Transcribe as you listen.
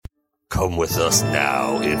Come with us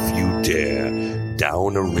now, if you dare,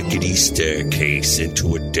 down a rickety staircase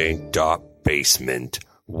into a dank, dark basement.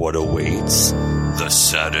 What awaits? The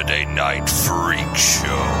Saturday Night Freak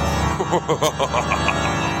Show.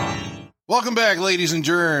 Welcome back, ladies and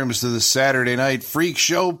germs, to the Saturday Night Freak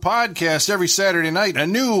Show podcast. Every Saturday night, a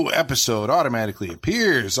new episode automatically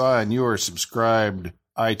appears on your subscribed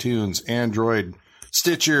iTunes, Android,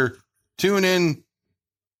 Stitcher, TuneIn,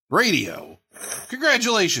 radio.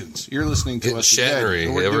 Congratulations. You're listening to us Shatnery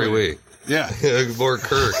every week. Yeah. More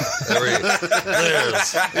Kirk.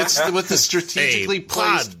 It's with the strategically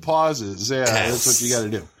placed pauses. Yeah, that's what you got to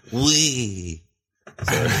do.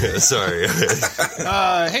 Sorry.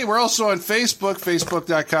 Hey, we're also on Facebook,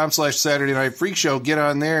 facebook.com/Saturday Night Freak Show. Get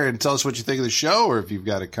on there and tell us what you think of the show, or if you've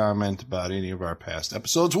got a comment about any of our past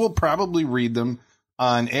episodes, we'll probably read them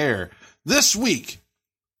on air. This week,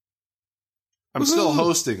 I'm still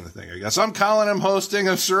hosting the thing, I guess. I'm Colin, I'm hosting.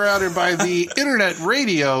 I'm surrounded by the internet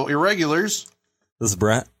radio irregulars. This is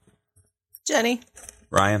Brent. Jenny.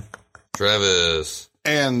 Ryan. Travis.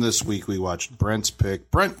 And this week we watched Brent's pick.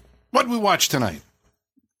 Brent, what did we watch tonight?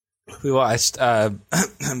 We watched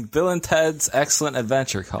Bill and Ted's Excellent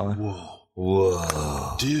Adventure, Colin.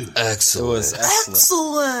 Whoa. Dude. Excellent. It was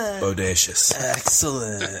excellent. Bodacious.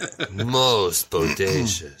 Excellent. Most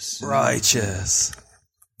bodacious. Righteous.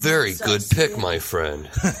 Very good pick, my friend.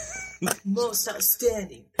 Most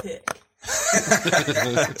outstanding pick.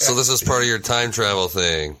 So this is part of your time travel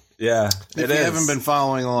thing. Yeah, If you haven't been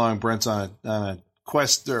following along, Brent's on a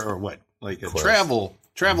quest or what? Like a travel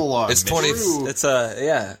log. It's 20. It's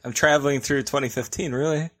I'm traveling through 2015,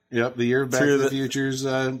 really. Yep, the year of Back to the Future's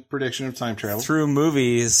prediction of time travel. Through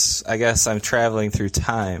movies, I guess I'm traveling through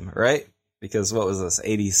time, right? Because what was this,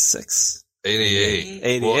 86? 88.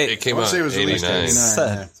 88. Well, it came out it in was released 89. in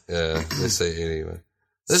 89. Yeah, they say 89.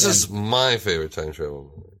 This is my favorite time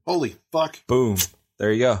travel movie. Holy fuck. Boom.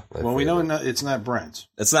 There you go. Well, we know it's not Brent's.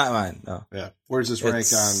 It's not mine, no. Yeah. Where's this rank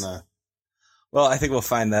on? Well, I think we'll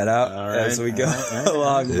find that out as we go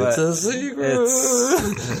along. It's a secret.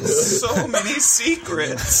 So many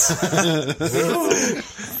secrets.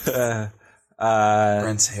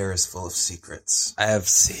 Brent's hair is full of secrets. I have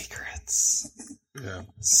secrets. Yeah.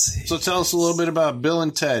 So tell us a little bit about Bill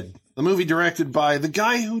and Ted, the movie directed by the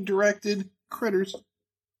guy who directed Critters.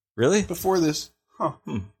 Really? Before this. Huh.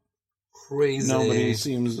 Crazy. Nobody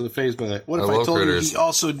seems fazed by that. What if I I love told Critters. you he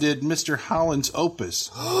also did Mr. Holland's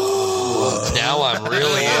Opus? Now I'm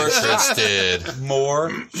really interested. More.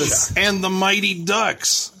 And The Mighty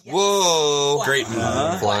Ducks. Whoa. Great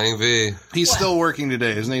movie. Flying V. He's still working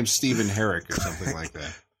today. His name's Stephen Herrick or something like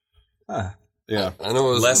that. Yeah. I know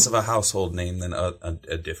it was Less of a household name than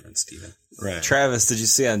a different Steven. Right. Travis, did you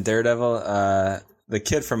see on Daredevil, the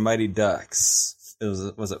kid from Mighty Ducks,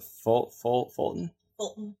 was it Fulton?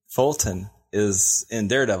 Fulton is in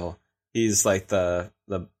Daredevil. He's like the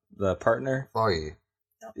partner. Foggy.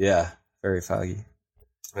 Yeah, very foggy.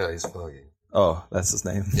 Yeah, he's Foggy. Oh, that's his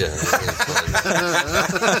name. Yeah. His name's Foggy.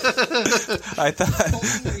 I thought.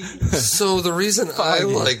 So the reason I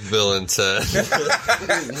like Bill and Ted.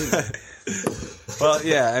 Well,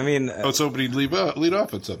 yeah, I mean, I was hoping he'd lead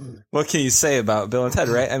off with something. what can you say about Bill and Ted,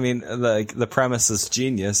 right? I mean, the premise is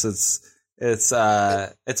genius.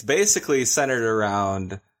 It's basically centered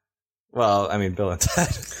around, well, I mean, Bill and Ted.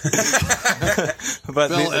 But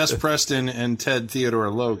Bill S. Preston and Ted Theodore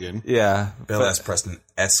Logan. Yeah. Bill S. Preston,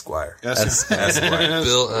 Esquire. Esquire.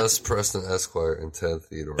 Bill S. Preston Esquire and Ted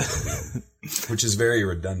Theodore. Which is very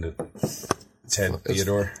redundant. Ted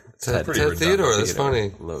Theodore. Ted redundant. Theodore, that's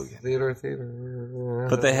funny. Logan. Theodore.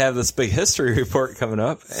 But they have this big history report coming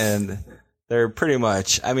up, and they're pretty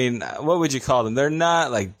much, I mean, what would you call them? They're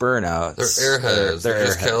not like burnouts. They're airheads. They're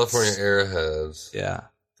just airheads. California airheads. Yeah.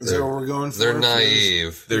 Is that what we're going for? They're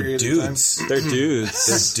naive. They're dudes. They're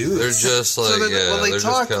dudes. They're just like, well, they they're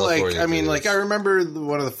talk just like, California I mean, like, I dudes. remember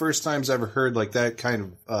one of the first times I ever heard like that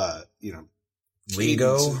kind of,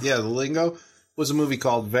 Lingo. cadence. Yeah, the lingo was a movie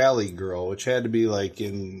called Valley Girl, which had to be like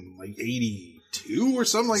in like 82 or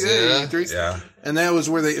something like that. Yeah. 83. Yeah. And that was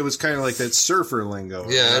where it was kind of like that surfer lingo.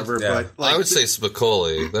 Or Yeah, whatever, yeah. But like, I would say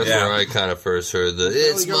Spicoli. That's Yeah. where I kind of first heard the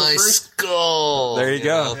 "It's you go my first? skull." There you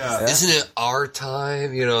go. know? Yeah. Isn't it our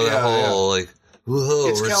time? You know, that Yeah, whole like, whoa,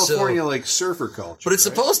 it's we're California so... like surfer culture. But it's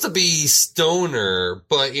right? supposed to be stoner,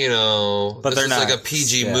 but you know, But this they're is not. like a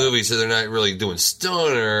PG Yeah. movie, so they're not really doing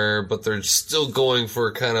stoner, but they're still going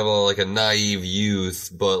for kind of like a naive youth,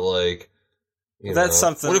 but like, you That's know.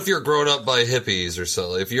 something- What if you're grown up by hippies or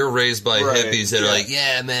something? If you're raised by Right, hippies that yeah. are like,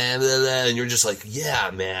 yeah, man, blah, blah, and you're just like, yeah,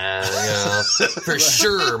 man, you know, for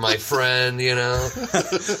sure, my friend, you know,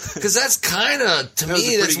 because that's kind of to That was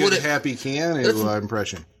me, a that's pretty what good it. Happy Keanu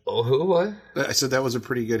impression. Oh, who? What? I said that was a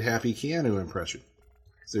pretty good Happy Keanu impression.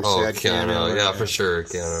 Their Oh, sad Keanu. Yeah, for sure.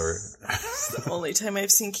 Keanu. It's the only time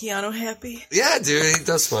I've seen Keanu happy. Yeah, dude, he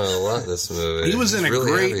does smile a lot in this movie. He was in He's a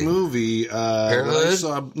really great happy. movie. That I Parenthood?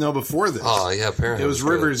 saw, no, before this. Oh, yeah, Parenthood. It was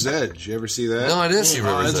River's Edge. You ever see that? No, I didn't see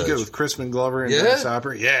River's That's Edge. good with Crispin Glover and Yeah? Dennis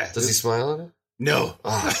Hopper. Yeah. Does he smile at it? No.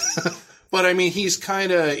 But I mean, he's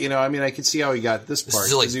kind of, I can see how he got this part.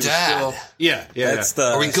 is like 'cause he was Dad. yeah. That's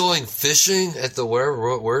the. Are we going fishing at the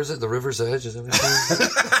where is it? The River's Edge? Is that what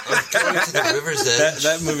you're going to the River's Edge?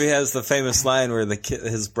 That movie has the famous line where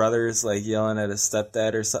his brother's like yelling at his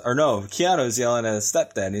stepdad or no, Keanu's yelling at his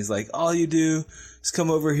stepdad, and he's like, "All you do is come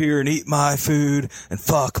over here and eat my food and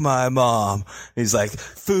fuck my mom." And he's like,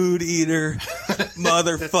 "Food eater,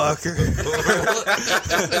 motherfucker."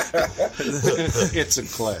 It's a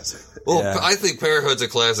classic. Well, Yeah. I think Parenthood's a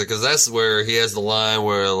classic because that's where he has the line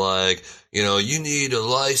where, like, you need a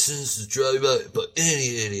license to drive, but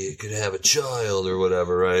any idiot could have a child or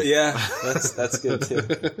whatever, right? Yeah, that's good too.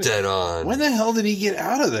 Dead on. When the hell did he get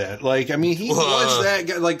out of that? Like, I mean, he was that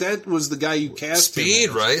guy. Like, that was the guy you cast. Speed, him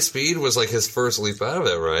as. right? Speed was like his first leap out of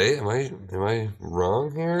it, right? Am I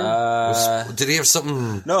wrong here? Did he have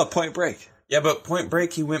something? No, Point Break. Yeah, but Point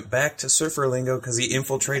Break, he went back to surfer lingo because he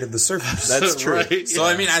infiltrated the surfers. That's true. Right? So,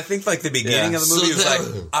 I mean, I think, like, the beginning Yeah. of the movie So was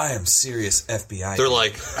that- like, I am serious FBI. They're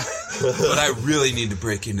like, but I really need to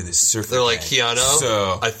break into this surfer they're like, gang. Keanu,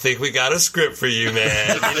 So, I think we got a script for you,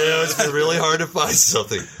 man. It's been really hard to find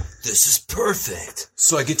something. This is perfect.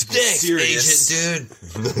 so I get to be Thanks, serious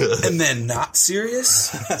agent dude. and then not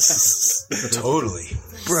serious? Totally.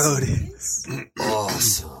 Brody,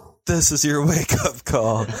 Awesome. this is your wake-up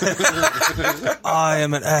call. I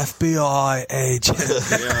am an FBI agent.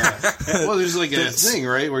 Well, there's like a thing,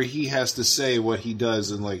 right, where he has to say what he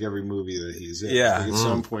does in like every movie that he's in. Yeah. Like, at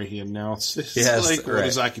some point, he announces He has like to, what right.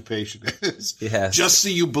 his occupation is. He has Just so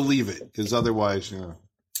you believe it, because otherwise,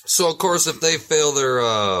 So, of course, if they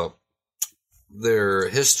fail their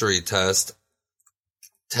history test,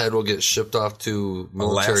 Ted will get shipped off to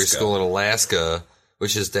military Alaska. school in Alaska,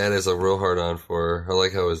 which his dad has a real hard on for. I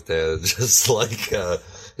like how his dad just like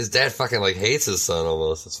his dad fucking like hates his son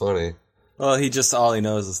almost. It's funny. Well, all he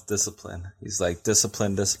knows is discipline. He's like,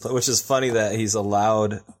 discipline, which is funny that he's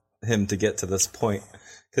allowed him to get to this point.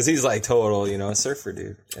 Because he's like total, a surfer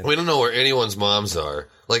dude. And We don't know where anyone's moms are.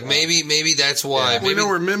 Like maybe that's why. we know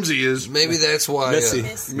where Mimsy is. Maybe that's why. Missy.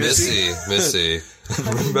 Missy.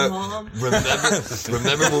 Mom.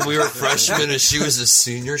 Remember when we were freshmen and she was a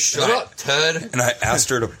senior? Shut up, Ted. And I asked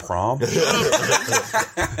her to prom.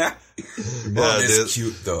 Mom dude. is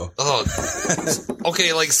cute, though. Oh,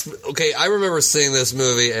 okay. I remember seeing this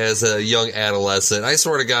movie as a young adolescent. I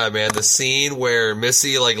swear to God, man, the scene where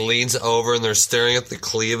Missy like leans over and they're staring at the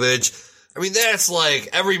cleavage. I mean, that's like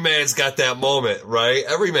every man's got that moment, right?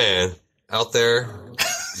 Every man out there,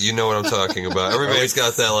 you know what I'm talking about. Every man's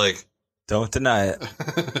got that like. don't deny it.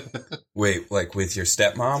 Wait, like with your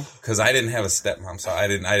stepmom? Because I didn't have a stepmom, so I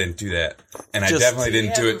didn't do that, and I Just- definitely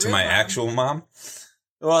didn't do Yeah, it to my real actual mom.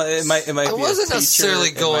 Well, it might be I a wasn't teacher, necessarily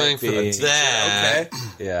it going might for be- that.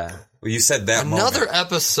 Okay. Yeah. Well, you said that Another moment.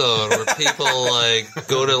 episode where people like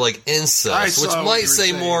go to like I incest, saw which what might you were say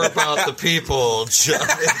saying. more about the people than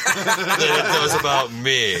it does about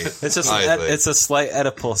me. It's just, I think. it's a slight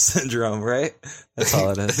Oedipal syndrome, right? That's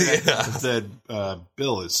all it is. Yeah. That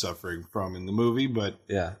Bill is suffering from in the movie, but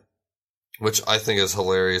Yeah. Which I think is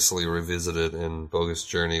hilariously revisited in Bogus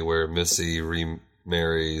Journey, where Missy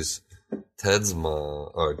remarries Ted's mom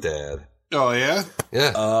or dad. oh yeah,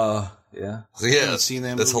 Yeah, Yeah. so I yeah, haven't seen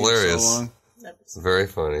that that's movie in hilarious. so long. It's very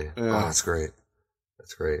funny. Yeah. Oh, that's great.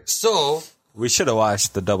 That's great. So We should have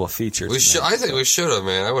watched the double feature. we should. tonight. I think we should have,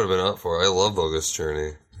 man. I would have been up for it. I love Bogus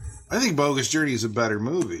Journey. I think Bogus Journey is a better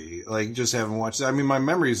movie. Like, just haven't watched it. I mean, my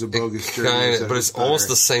memories of Bogus Journey, is that But it's better. almost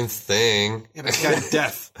the same thing. Yeah, but it's got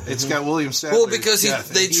death. It's got William Sadler. Well, because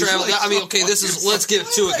they He's travel. like I mean, so okay, this is. fucking- Let's get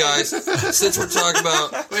to it, guys. Since we're talking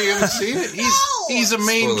about, Wait, you haven't seen it? He's a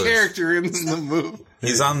main Spoilers. character in the movie.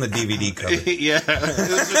 He's on the DVD cover. Yeah,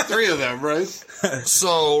 there's the three of them, right?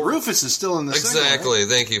 so Rufus is still in the second, right? exactly.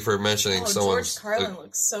 Thank you for mentioning Oh, someone's. George Carlin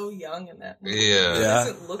looks so young in that movie. Yeah. He Yeah.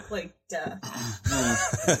 doesn't look like death.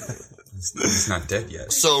 He's not dead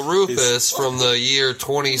yet. So Rufus from the year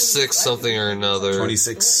 26 something or another,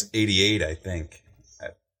 2688, I think.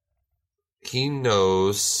 he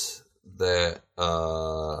knows that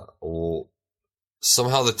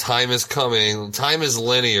somehow the time is coming. Time is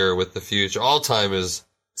linear with the future. All time is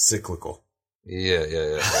Cyclical. yeah.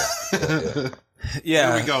 Yeah.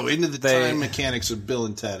 Here we go into the They- time mechanics of Bill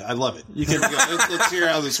and Ted. I love it. You can- Here we go. Let's hear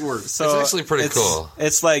how this works. So It's actually pretty cool.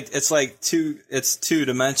 It's like two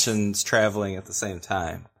dimensions traveling at the same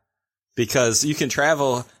time. because you can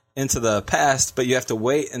travel into the past, but you have to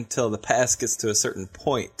wait until the past gets to a certain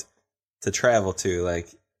point to travel to. Like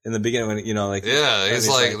in the beginning, when yeah, it's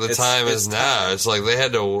like the time is now. It's like they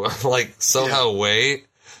had to somehow wait.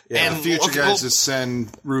 Yeah. And the future guys to send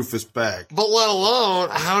Rufus back. But let alone,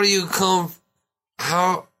 how do you come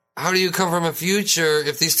from a future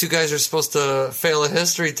if these two guys are supposed to fail a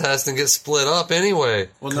history test and get split up anyway?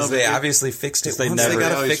 Well, no, they obviously fixed it. They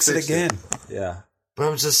gotta fix it again. Yeah, but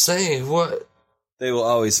I'm just saying, what they will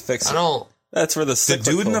always fix it. That's where the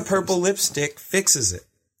dude in the purple lipstick fixes it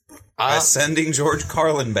by sending George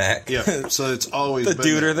Carlin back. Yeah, so it's always the been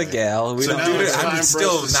dude that or the way. gal. We So don't now do it's it. time I'm for still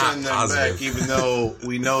us to not send them positive. back, even though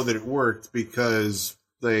we know that it worked because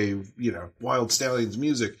Wild Stallions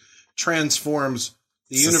music transforms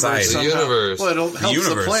the Society. universe. The somehow. universe. Well, it'll help the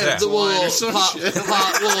universe, planet yeah. to align or some shit.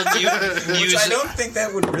 Which I don't think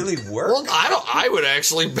that would really work. Well, I would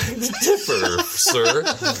actually beg to differ, sir.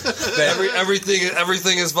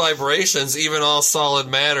 Everything is vibrations. Even all solid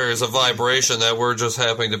matter is a vibration that we're just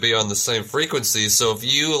happening to be on the same frequency. So if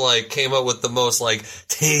you came up with the most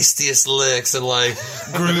tastiest licks and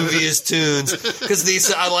grooviest tunes,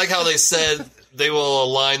 because I like how they said they will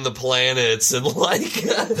align the planets and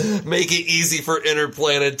make it easy for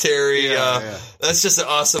interplanetary. That's just an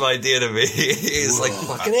awesome idea to me. It's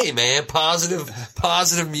fucking hey man,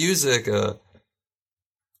 positive music.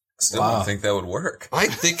 Still don't think that would work. I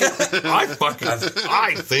think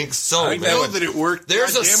I think so. I know that it worked.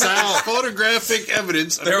 There's a God damn it, sound. there's photographic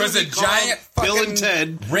evidence. There was a giant Bill fucking and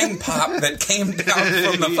Ted ring pop that came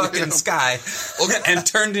down from the fucking sky and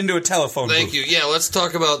turned into a telephone Thank booth. you. Yeah, let's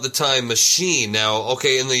talk about the time machine. Now,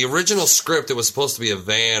 okay, in the original script, it was supposed to be a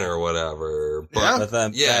van or whatever. But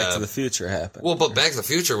then Back to the Future happened. Well, but Back to the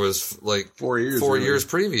Future was 4 years. 4 years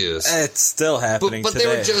previous. It's still happening But today.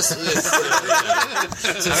 they were just.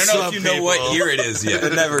 I don't know if you know what year it is yet.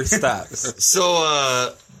 It never stops.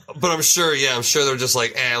 So, but I'm sure they're just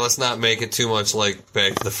let's not make it too much like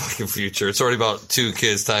Back to the fucking Future. It's already about two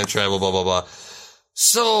kids, time travel, blah, blah, blah.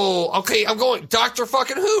 So, okay, I'm going Dr.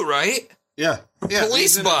 fucking Who, right? Yeah.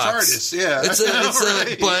 Police he's box. In a TARDIS.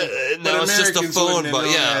 Yeah, but now it's just a Americans phone. wouldn't But have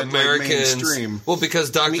known yeah, that, Americans. mainstream. Well, because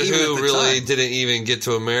Doctor even Who at the really time. didn't even get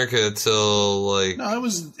to America until No, it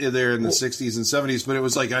was there in the 60s and 70s, but it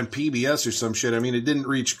was on PBS or some shit. I mean, it didn't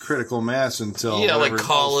reach critical mass until college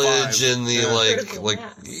 05. and the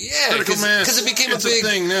Critical mass. because it became It's a big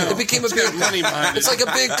thing now. It became a It's big got money behind it. It's like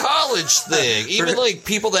a big college thing. Even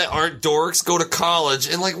people that aren't dorks go to college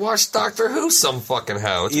and watch Doctor Who some fucking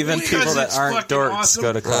how. It's Even weird. people that It's aren't fucking dorks awesome.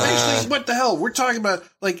 go to college. Actually, what the hell? We're talking about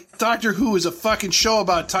Doctor Who is a fucking show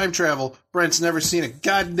about time travel. Brent's never seen a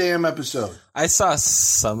goddamn episode. I saw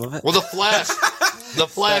some of it. Well, The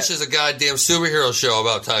Flash is a goddamn superhero show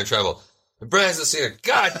about time travel. Brad hasn't seen a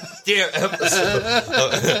goddamn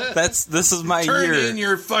episode. This is my Turn year. in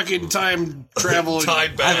your fucking time travel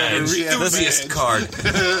Time badge. Enthusiast card.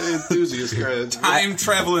 enthusiast card. Time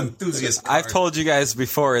travel enthusiast card. I've told you guys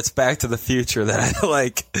before it's Back to the Future that I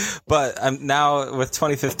like, but I'm now with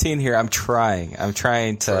 2015 here. I'm trying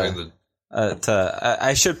to.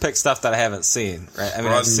 I should pick stuff that I haven't seen. Right? I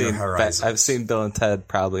mean, I've seen Bill and Ted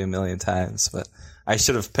probably a million times, but I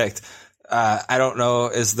should have picked. I don't know.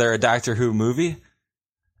 Is there a Doctor Who movie?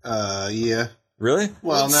 Yeah. Really?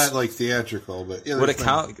 Well, not theatrical, but yeah, Would it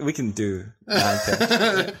count? We can do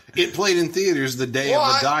content. It played in theaters the day of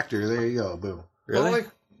the Doctor. There you go. Boom. Really?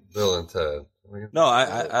 Bill and Ted. No,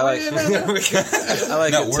 I like. I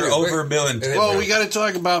like No, it we're too. over Bill and Ted. Well, we got to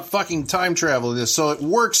talk about fucking time travel in this. So it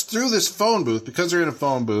works through this phone booth because they're in a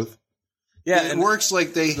phone booth. Yeah, It and works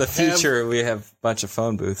like they the have- future. We have a bunch of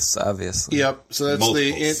phone booths, obviously. Yep. So that's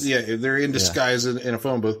Multiples. they're in disguise in a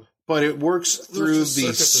phone booth, but it works through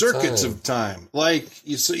the circuits of time.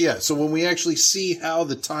 So when we actually see how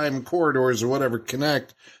the time corridors or whatever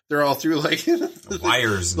connect, they're all through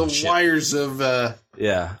wires and shit. wires of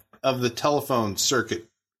Yeah. the telephone circuit.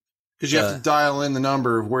 Because you have to dial in the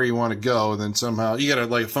number of where you want to go, and then somehow you got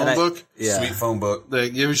a phone book Yeah. Sweet phone book.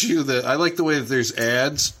 that gives you the. I like the way that there's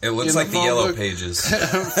ads. It looks in like the phone yellow book pages.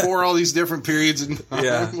 for all these different periods in time,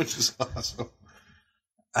 Yeah. which is awesome.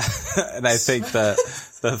 And I think that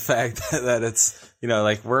the fact that it's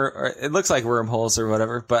it looks like wormholes or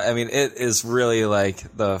whatever, but I mean it is really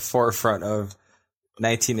the forefront of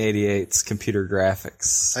 1988's computer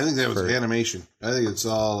graphics. I think that was animation. I think it's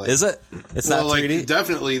all. Is it? It's not 3D.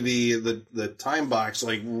 Definitely the time box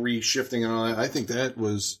reshifting and all that. I think that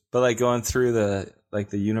was. But going through the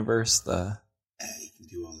universe, You can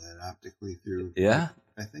do all that optically through. yeah,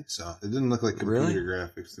 I think so. It didn't look like computer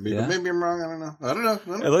graphics to me, Yeah. but maybe I'm wrong. I don't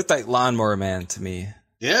know. it looked like Lawnmower Man to me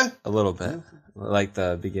Yeah. a little bit, like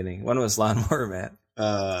the beginning. When was Lawnmower Man?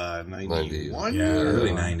 91. Yeah,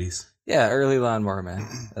 early 90s. Yeah, early Lawnmower Man.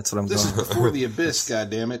 That's what I'm This going is before the Abyss,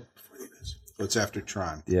 goddammit. So it's after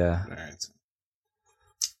Tron. Yeah. All right.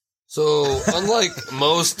 So, unlike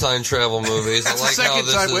most time travel movies, I like how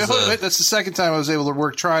this is... Wait, that's the second time I was able to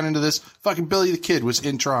work Tron into this. Fucking Billy the Kid was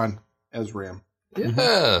in Tron as Ram.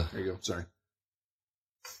 Yeah. There you go. Sorry.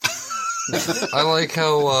 I like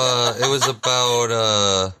how it was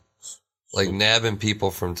about like nabbing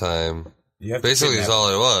people from time. Basically, is all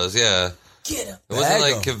it was. Yeah. Get him. It wasn't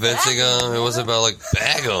like convincing them. It was about like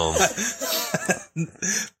bag them.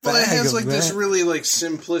 Well, it has like this really like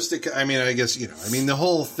simplistic. I mean, I guess the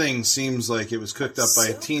whole thing seems like it was cooked up by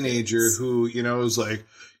a teenager who was like,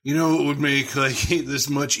 what would make like this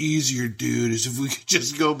much easier, dude, is if we could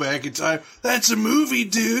just go back in time. That's a movie,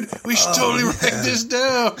 dude. We should totally write this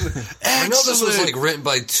down. Excellent. I know this was like written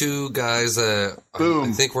by two guys that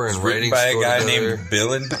I think were in writing by a school guy together. named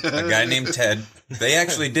Bill and a guy named Ted. They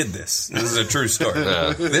actually did this. This is a true story.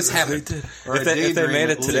 Yeah. This happened. If they made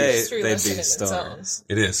it today, History they'd lesson be in stoners.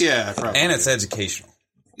 It is. Yeah, probably. And it's educational.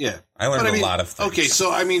 Yeah. I learned But a lot of things. Okay,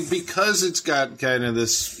 so because it's got kind of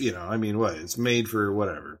this, it's made for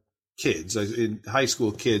whatever, kids, high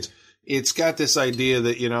school kids. It's got this idea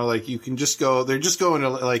that, like you can just go, they're just going to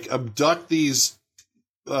like abduct these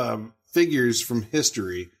figures from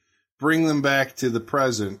history, bring them back to the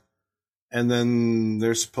present, and then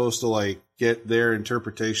they're supposed to like get their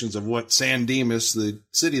interpretations of what San Dimas, the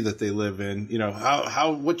city that they live in,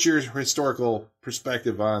 what's your historical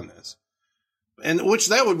perspective on this? And which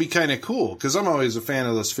that would be kind of cool, because I'm always a fan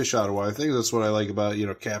of those fish out of water. I think that's what I like about,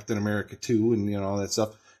 Captain America 2 and, all that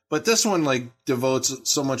stuff. But this one, like, devotes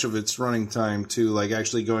so much of its running time to, like,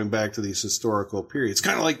 actually going back to these historical periods.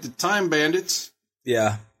 Kind of like the Time Bandits.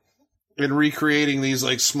 Yeah. And recreating these,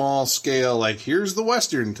 like, small scale, like, here's the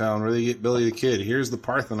Western town where they get Billy the Kid. Here's the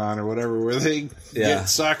Parthenon or whatever, where they get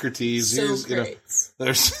Socrates. So Here's, great.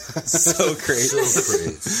 there's So great.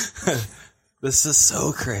 This is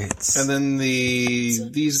so great. And then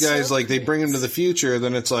these guys, like, they bring them to the future,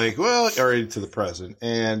 then it's like, well, or to the present.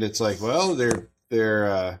 And it's like, well, their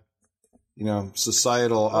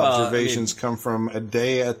societal observations come from a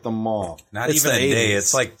day at the mall. Not It's even a the day. 80s.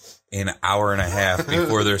 It's like an hour and a half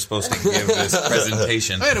before they're supposed to give this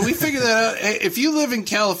presentation. Hey, did we figure that out? Hey, if you live in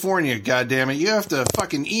California, goddammit, you have to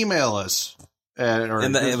fucking email us. But it's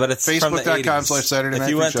from the 80s. Facebook.com/Saturday Night If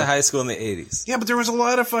you Freak went Show. to high school in the 80s. Yeah, but there was a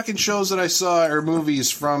lot of fucking shows that I saw or movies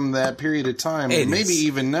from that period of time, and 80s. maybe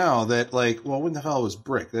even now that like, well, when the hell was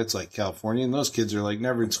Brick? That's like California, and those kids are like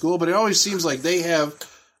never in school. But it always seems like they have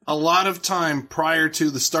a lot of time prior to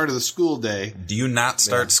the start of the school day. Do you not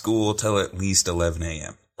start school till at least 11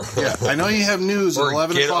 a.m.? Yeah, I know you have news at Or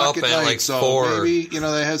 11 get o'clock up at at, night, like, so 4. maybe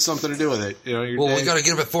that has something to do with it. Your Well, day. we got to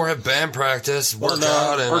get up at 4, have band practice, work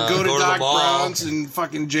out, and or go to the Doc mall. Brown's and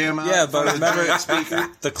fucking jam out. Yeah, but remember speaker.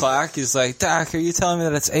 the clock? He's like, Doc, are you telling me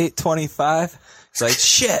that it's 8:25? He's like,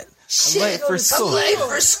 shit, I'm late for school.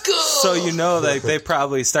 So that they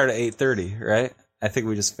probably start at 8:30, right? I think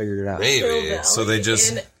we just figured it out. Maybe. So they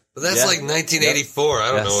just... But that's Yeah. like 1984. I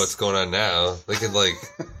don't Yes. know what's going on now. They could like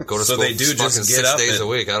go to So school they do fucking just get 6 up days at- a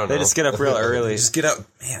week. I don't They know. just get up real early. Just get up.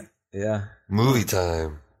 Man, Yeah. Movie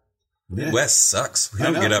time. Midwest sucks. We I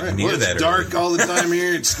don't know, get up right? near Well, it's that dark early. all the time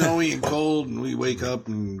here. It's snowy and cold, and we wake up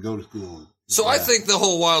and go to school. So I think the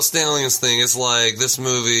whole Wild Stallions thing is like this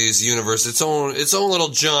movie's universe, its own little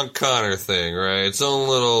John Connor thing, right? Its own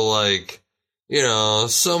little like,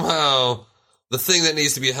 somehow the thing that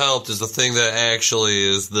needs to be helped is the thing that actually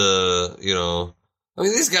is the, I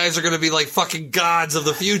mean, these guys are going to be like fucking gods of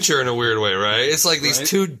the future in a weird way, right? It's like these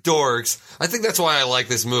two dorks. I think that's why I like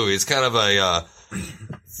this movie. It's kind of a,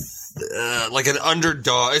 like an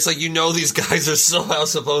underdog. It's like, these guys are somehow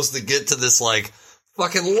supposed to get to this like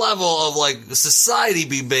fucking level of like society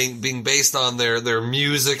being based on their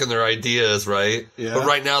music and their ideas, right? Yeah. But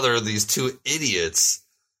right now there are these two idiots,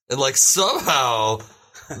 and like somehow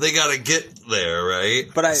they got to get there, right?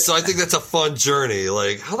 So I think that's a fun journey.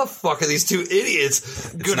 Like, how the fuck are these two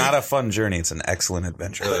idiots? It's not a fun journey. It's an excellent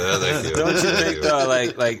adventure. Yeah, thank you. Don't you think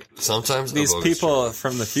though, like sometimes these people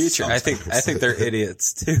from the future? I think they're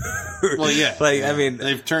idiots too. Well, yeah. Like, I mean,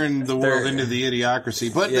 they've turned the world into the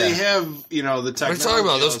idiocracy, but they have, the technology. What are you talking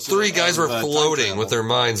about? Those three guys were floating with their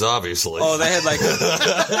minds, obviously. oh, they had like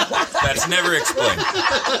That's never explained.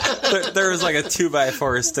 there was like a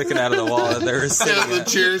 2x4 sticking out of the wall that they were sitting The at.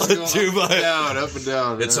 gears go up and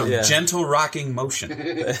down. It's a gentle rocking motion.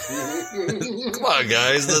 Come on,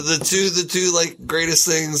 guys. The two like greatest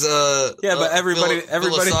things. But everybody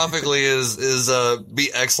philosophically is be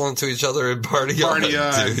excellent to each other and party on,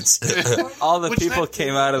 dudes. all the people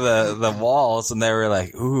came out of the walls and they were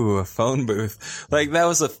like, "Ooh, a phone booth!" Like that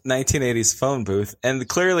was a 1980s phone booth, and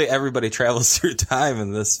clearly everybody travels through time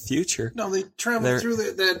in this future. No, they traveled through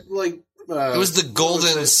that like. It was the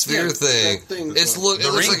golden sphere thing. It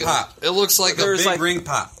looks ring pop. It looks like a big ring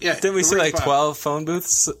pop. Yeah, didn't we see like 12 phone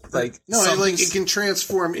booths? Like it can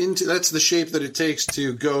transform into. That's the shape that it takes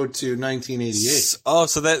to go to 1988. Oh,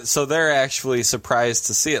 so they're actually surprised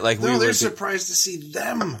to see it. Like they're surprised to see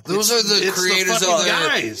them. Those are the creators of their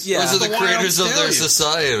guys. Yeah. Those are the creators of their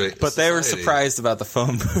society. But they were surprised about the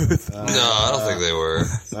phone booth. No, I don't think they were.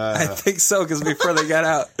 I think so because before they got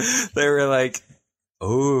out, they were like.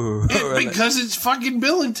 Oh, because it's fucking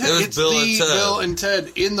Bill and Ted. It's Bill and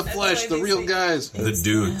Ted in the flesh, the real guys. The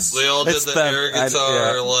dudes. They all did the air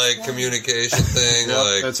guitar communication thing.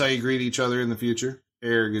 Yep, that's how you greet each other in the future.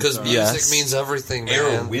 Air guitar. Because music means everything, man.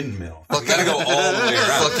 Air windmill. You gotta go all the way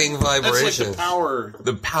around. Fucking vibration. That's like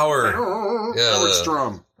the power. Powered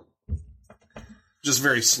strum. Just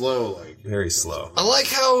very slow, very slow. I like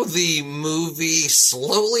how the movie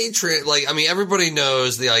slowly, everybody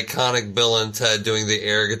knows the iconic Bill and Ted doing the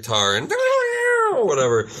air guitar and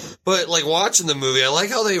whatever. But like watching the movie, I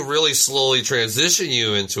like how they really slowly transition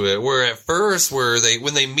you into it. Where at first,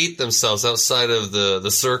 when they meet themselves outside of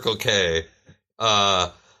the Circle K,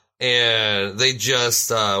 and they just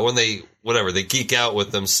they geek out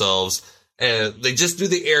with themselves and they just do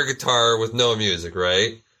the air guitar with no music,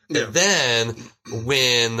 right? Yeah. And then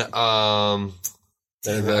when I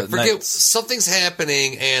forget something's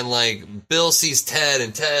happening and like Bill sees Ted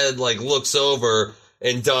and Ted like looks over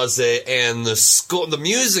and does it and the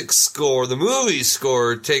movie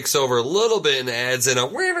score takes over a little bit and adds in a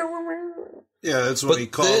that's what he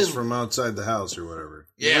calls from outside the house or whatever.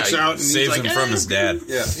 He looks out and saves him from his dad.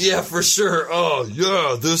 Yeah, for sure. Oh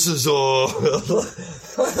yeah, this is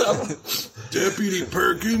Deputy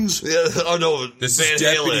Perkins. Yeah, oh no, this Van is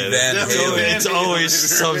Deputy Halen. Van Halen. It's always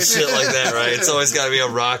some shit like that, right? It's always got to be a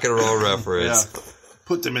rock and roll reference. Yeah.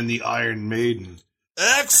 Put them in the Iron Maiden.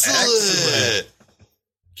 Excellent.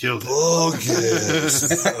 Killed it.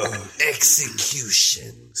 Bogus.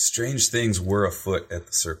 Execution. Strange things were afoot at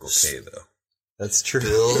the Circle K, though. That's true.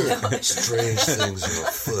 Bill, strange things are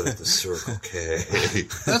afoot at the Circle K.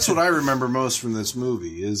 That's what I remember most from this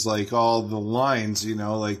movie is like all the lines,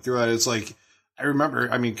 like throughout. It's like, I remember,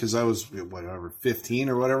 because I was, 15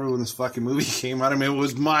 or whatever when this fucking movie came out. It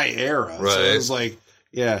was my era. Right. So it was like,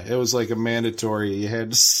 it was like a mandatory. You had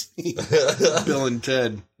to see Bill and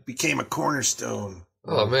Ted. Became a cornerstone.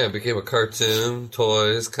 Oh, man, it became a cartoon,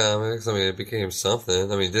 toys, comics. It became something.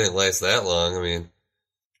 It didn't last that long.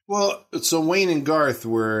 Well, so Wayne and Garth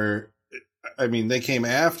were, they came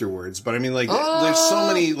afterwards, but there's so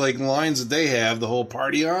many lines that they have. The whole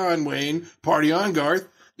 "Party on, Wayne," "Party on, Garth."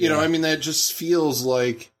 That just feels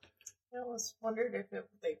like. I always wondered if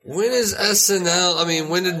they could. When is SNL?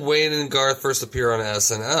 When did Wayne and Garth first appear on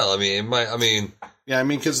SNL?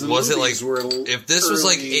 Because the was movies it were if this was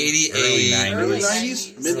 88, early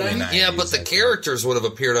 90s, mid 90s? Yeah, but the characters would have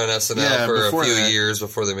appeared on SNL for a few years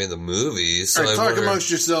before they made the movies. So all right, talk amongst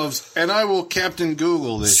yourselves, and I will Captain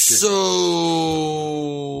Google this shit. So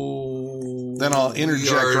then I'll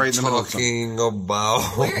interject right in the middle of something.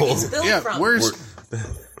 About where is Bill from? Where's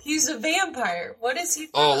he's a vampire. What is he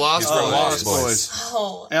from? Oh, Lost Boys.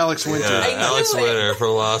 Oh, Alex Winter. Yeah, Alex Winter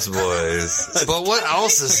from Lost Boys. But what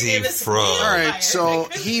else is he from? All right, so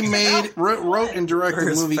he wrote and directed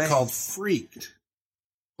a movie called Freaked.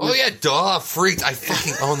 Oh yeah, duh, Freaked. I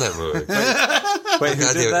fucking own that movie. Wait,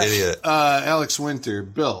 who did that? Idiot. Alex Winter,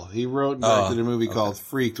 Bill. He wrote and directed a movie called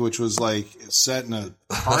Freaked, which was set in a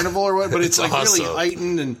carnival or what, but it's awesome. really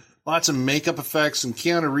heightened and lots of makeup effects, and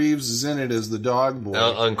Keanu Reeves is in it as the dog boy.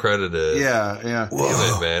 Uncredited. Yeah. Damn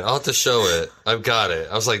it, man. I'll have to show it. I've got it.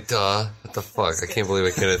 I was like, duh. What the fuck? I can't believe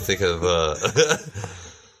I couldn't think of,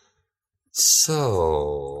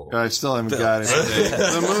 So. I still haven't got it.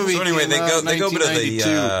 The movie. So anyway, they go to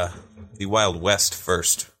 1992. the Wild West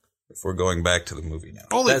first before going back to the movie now.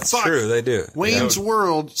 Holy That's fuck. true. They do. Wayne's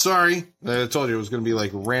World. Sorry. I told you it was going to be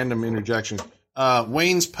random interjection.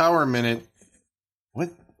 Wayne's Power Minute.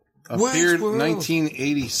 What? Appeared in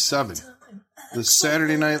 1987. The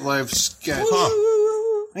Saturday Night Live sketch.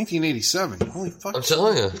 1987. Holy fuck. I'm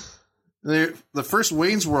telling you. The first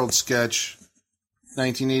Wayne's World sketch,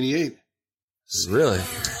 1988. Really?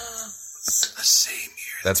 The same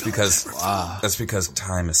year That's because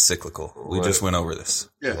time is cyclical. We just went over this.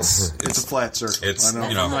 Yes, it's a flat circle. It's, I know.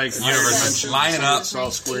 you know, Like universe lining up. It's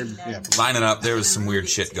all squared. Yeah. Lining up, there was some weird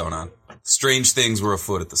shit going on. Strange things were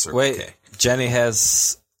afoot at the Circle Wait, K. Jenny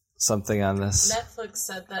has something on this. Netflix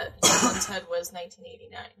said that Bill and Ted was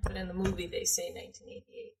 1989, but in the movie they say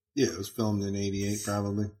 1988. Yeah, it was filmed in '88,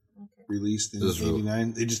 probably. Okay. Released in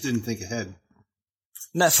 '89. They just didn't think ahead.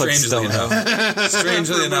 Netflix don't know.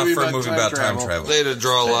 Strangely enough, for a movie about time travel. They had to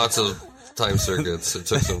draw lots of time circuits. It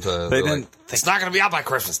took some time. They They're didn't. it's not going to be out by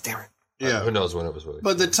Christmas, damn it. Yeah. Who knows when it was released?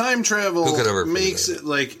 But the time travel Who could ever makes predict it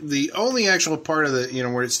like the only actual part of the,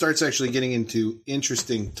 where it starts actually getting into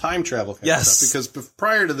interesting time travel kind of stuff. Because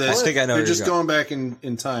prior to this, I think I know they're where just you're going back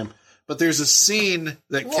in time. But there's a scene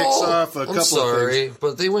that kicks off a couple of things.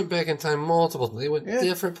 but they went back in time multiple. They went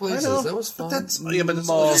different places. I know, That was fun. But that's going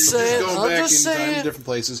back saying. in time to different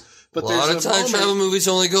places. But A there's lot of time travel movies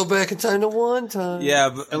only go back in time to one time. Yeah,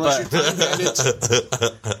 unless but you're time bandits.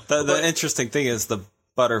 the interesting thing is the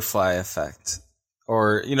butterfly effect.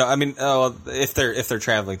 Or if they're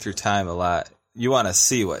traveling through time a lot, you want to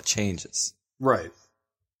see what changes, right?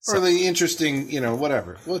 Or the interesting,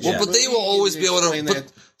 whatever. But they will always be able to.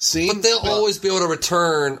 But they'll always be able to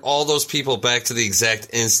return all those people back to the exact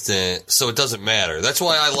instant, so it doesn't matter. That's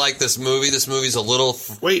why I like this movie. This movie's a little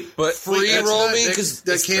free roaming because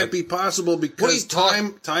that can't be possible because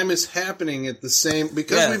time is happening at the same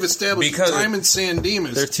we've established time and San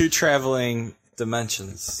Dimas. They're two traveling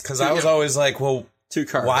dimensions. Because I was always like, well, two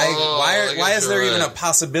cars. Why is there even a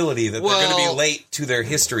possibility that they're going to be late to their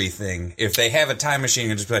history thing if they have a time machine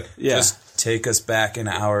and just be like, just take us back an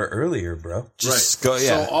hour earlier, bro? Just go.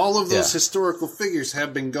 Yeah. So all of those historical figures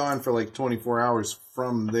have been gone for like 24 hours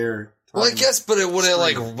from their time. Well, I guess, but it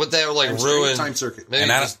wouldn't ruin time circuit. Maybe it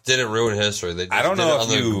just didn't ruin history. They just I don't know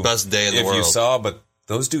did it on the best day in the world. If you saw, but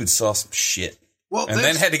those dudes saw some shit. Well, and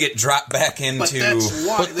then had to get dropped back into. But that's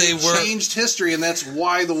why they changed history, and that's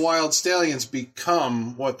why the Wild Stallions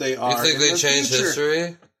become what they are. You think they changed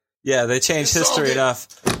history? Yeah, they changed history enough.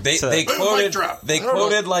 They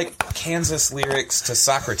quoted like Kansas lyrics to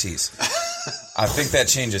Socrates. I think that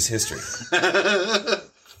changes history.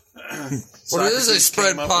 Well, it is they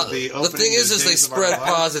spread the thing is they spread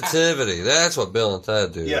positivity. That's what Bill and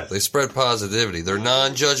Ted do. Yeah. They spread positivity. They're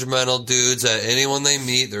non-judgmental dudes. That anyone they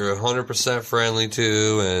meet, they're 100% friendly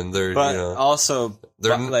to, and they're also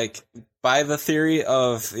they're by the theory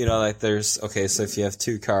of there's so if you have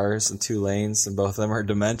two cars and two lanes and both of them are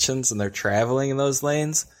dimensions and they're traveling in those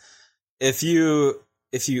lanes, if you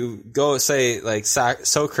go say like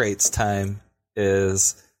Socrates' time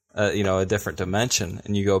is a different dimension,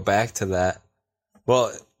 and you go back to that.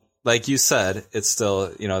 Well, like you said, it's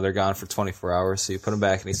still, they're gone for 24 hours, so you put them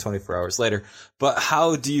back and he's 24 hours later. But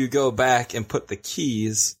how do you go back and put the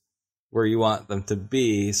keys where you want them to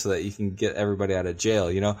be so that you can get everybody out of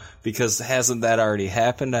jail, Because hasn't that already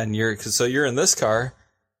happened on so you're in this car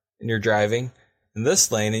and you're driving in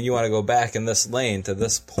this lane and you want to go back in this lane to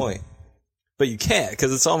this point. But you can't,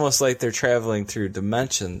 because it's almost like they're traveling through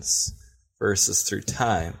dimensions versus through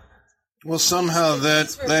time. Well, somehow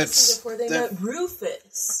that's before they met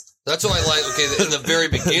Rufus. That's why I like. Okay, in the very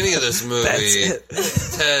beginning of this movie,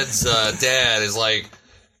 Ted's dad is like,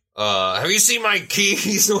 "Have you seen my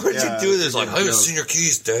keys? What'd you do this?" Like, I haven't seen your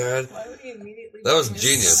keys, Dad. Why would he immediately? That was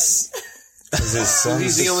genius.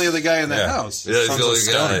 He's the only other guy in the house. Yeah, he's the only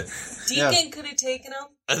guy. Deacon could have taken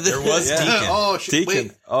him. There was Deacon. Oh, Deacon.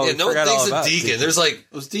 Wait. Oh, no one thinks of Deacon. There's like,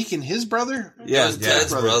 was Deacon his brother? Yeah, it was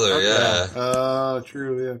Ted's brother. Okay. Yeah.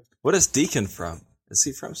 True. Yeah. What is Deacon from? Is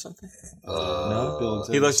he from something? No, Bill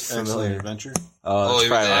and he looked Excellent familiar. Adventure. Oh, it's he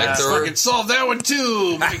was an actor. Fucking solved that one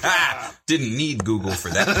too. Didn't need Google for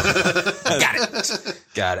that.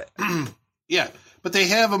 Got it. Yeah, but they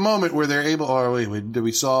have a moment where they're able. Oh wait, did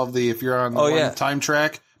we solve the if you're on the time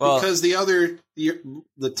track? Well, because the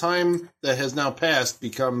time that has now passed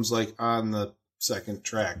becomes like on the second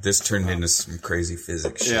track. This turned into some crazy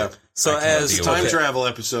physics shit. Yeah. So as time travel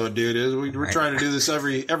episode, dude, we're trying to do this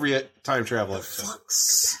every time travel episode.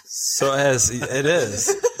 So as it is,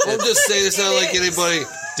 I'll just say this not like anybody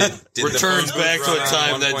returns back to a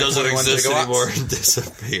time that doesn't exist anymore and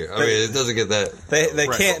disappear. I mean, it doesn't get that. They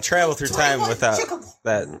can't travel through time without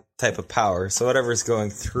that type of power. So whatever's going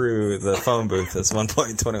through the phone booth is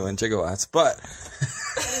 1.21 gigawatts. But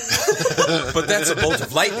that's a bolt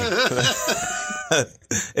of lightning.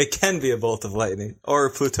 It can be a bolt of lightning or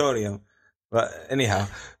plutonium. But anyhow,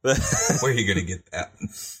 where are you going to get that?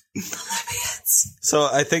 So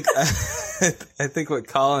I think what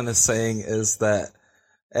Colin is saying is that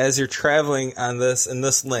as you're traveling in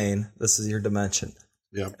this lane, this is your dimension.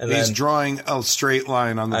 Yep. And He's then- drawing a straight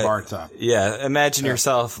line on the bar top. Yeah, imagine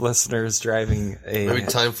yourself, listeners, driving a Maybe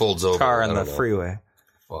time folds over. car I on the don't know. freeway.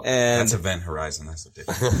 Fuck. And That's Event Horizon. That's what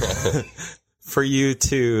they for you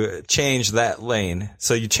to change that lane,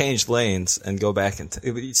 so you change lanes and go back and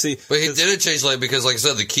you see. But he didn't change lane because, like I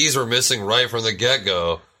said, the keys were missing right from the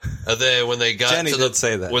get-go. And then when they got Jenny to did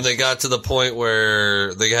say that. when they got to the point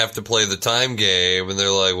where they have to play the time game, and they're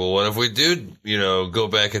like, "Well, what if we do, go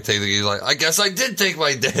back and take the keys?" Like, I guess I did take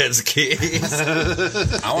my dad's keys.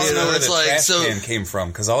 I want to know where it's the like, trash so- can came from,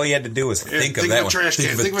 because all he had to do was think of think that of a one. trash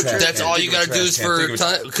can, think of a trash That's can. all Think you of a got to do trash is can, for think of a-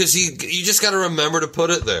 time, because you just got to remember to put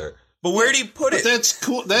it there. But where'd he put But it? that's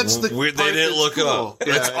cool. That's the They part didn't that's look cool. up.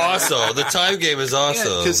 Yeah, It's awesome. The time game is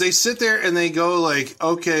awesome. because they sit there and they go like,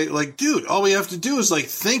 okay, like, dude, all we have to do is like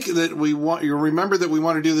think that we want you remember that we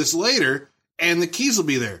want to do this later, and the keys will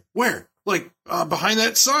be there. Where? Like behind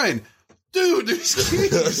that sign. Dude, there's keys.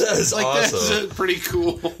 That's like awesome. that's pretty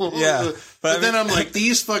cool. Yeah, but then I'm like,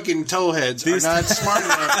 these fucking towheads are not smart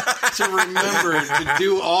enough to remember to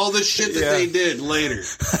do all the shit that they did later.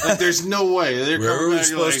 Like, there's no way they're Where coming are we back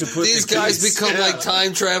supposed like, to put These the guys keys? become like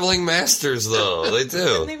time traveling masters, though. They When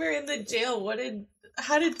do. they were in the jail,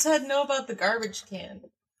 how did Ted know about the garbage can?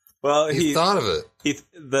 Well, He thought of it.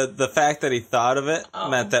 the fact that he thought of it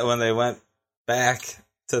meant that when they went back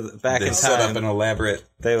They in set time, up an elaborate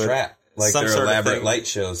they would trap, like some their sort of elaborate thing light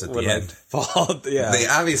shows at would the like end. fall. Yeah, They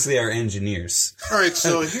obviously are engineers. all right,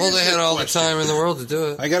 so here's Well, they had the all the question. time in the world to do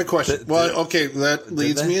it. I got a question. Well, okay, that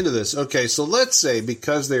leads they? me into this. Okay, so let's say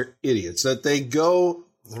because they're idiots that they go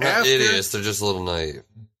They're not after idiots. They're just a little naive.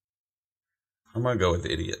 I'm gonna go with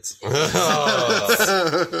idiots. huh?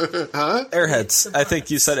 airheads. I think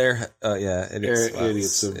you said air. Yeah, idiots.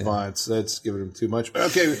 Idiots, savants. That's giving them too much.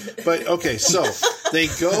 Okay, but okay, so they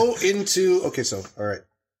go into so all right,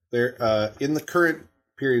 they're in the current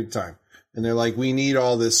period of time, and they're like, we need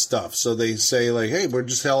all this stuff. So they say like, hey, we'll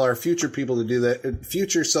just tell our future people to do that,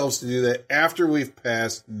 future selves to do that after we've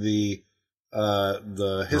passed the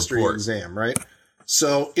history Report. exam, right?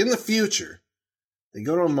 So in the future, they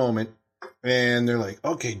go to a moment. And they're like,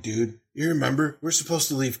 okay, dude, you remember, we're supposed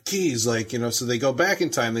to leave keys, like, so they go back in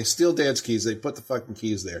time, they steal Dad's keys, they put the fucking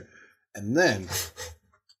keys there. And then,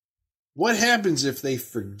 what happens if they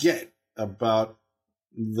forget about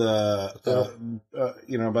about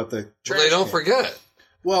the trash They don't can? forget.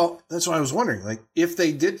 Well, that's what I was wondering. Like, if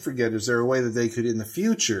they did forget, is there a way that they could in the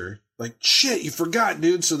future, like, shit, you forgot,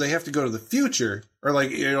 dude, so they have to go to the future, or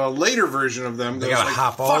like, a later version of them. They goes gotta like,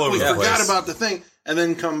 hop all fuck, over we the forgot place. about the thing, and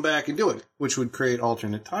then come back and do it, which would create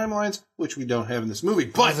alternate timelines, which we don't have in this movie.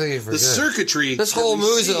 But think you the forget. circuitry, This that whole we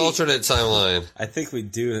movie's an see- alternate timeline. I think we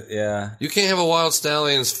do. Yeah, You can't have a Wild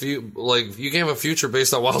Stallions you can't have a future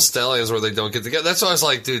based on Wild Stallions where they don't get together. That's why I was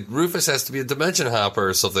like, dude, Rufus has to be a dimension hopper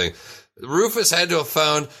or something. Rufus had to have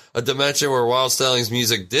found a dimension where Wild Stallions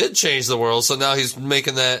music did change the world, so now he's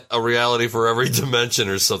making that a reality for every dimension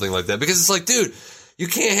or something like that. Because it's like, dude, you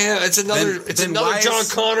can't have it's another Then why is- John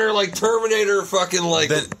Connor like Terminator fucking like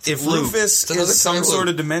Then if loop. Rufus It's another is some time sort loop.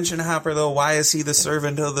 of dimension hopper, though, why is he the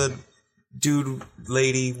servant of the dude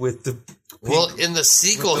lady with the? Well, in the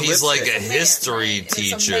sequel, With the he's like a lipstick. history It's a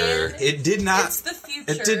teacher. man. It did not. It's the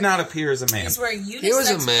future. It did not appear as a man. He's wearing unisex He was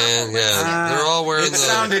a man, purple yeah. They're all wearing It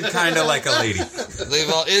sounded kind of like a lady.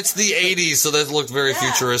 It's the 80s, so that looked very Yeah.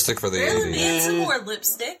 futuristic for the Marilyn 80s. Manson wore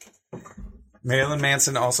lipstick. Marilyn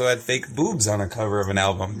Manson also had fake boobs on a cover of an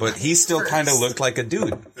album, but he still kind of looked like a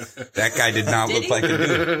dude. That guy did not Did look he? like a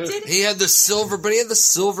dude. Did he? He had the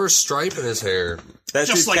silver stripe in his hair. that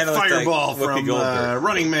just dude like kinda looked Fireball Whoopi from Goldberg.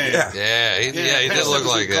 Running Man. Yeah. Yeah, he did pass look that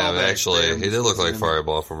like was a him, callback actually. there. He did look like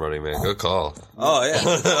Fireball from Running Man. Good call. Oh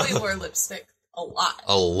yeah, He wore lipstick a lot.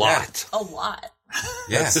 A lot. A lot.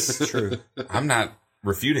 Yes, true. I'm not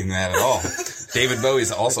refuting that at all. David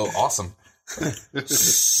Bowie's also awesome.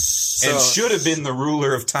 And should have been the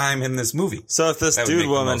ruler of time in this movie. So if this That would dude make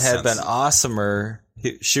the woman most had sense. been awesomer,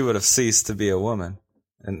 she would have ceased to be a woman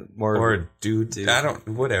and more. Or a dude. I don't.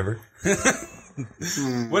 Whatever.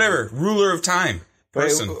 Whatever. Ruler of time.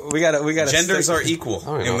 Person. we got Genders are equal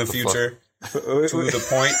don't in know the what the future to the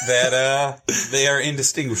point that they are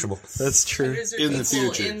indistinguishable. That's true. Genders are In the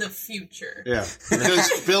equal future. In the future. Yeah,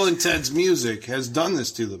 because Bill and Ted's music has done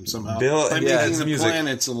this to them somehow. Bill by and making Ted's the music.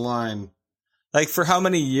 planets align. Like for how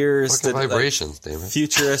many years Fucking did like, vibrations, damn it.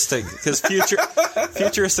 futuristic? Because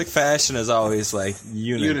futuristic fashion is always like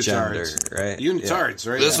unigender, Unitards. right? Unitards,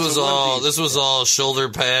 right? This Yeah. was So One all. Piece. This was all shoulder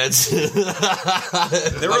pads.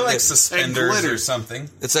 There were like suspenders glitter. or something.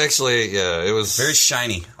 It's actually It was Very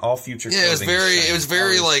shiny. All future. Yeah, it was clothing is very. shiny. It was very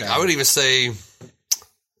Always like shiny. I would even say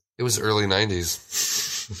it was early 90s.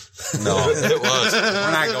 No, It was.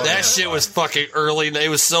 we're not going. That shit was fucking early. It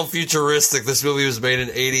was so futuristic. This movie was made in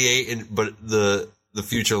 '88, but the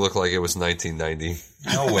future looked like it was 1990.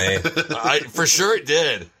 No way. For sure it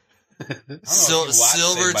did.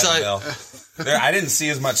 Silver type. I didn't see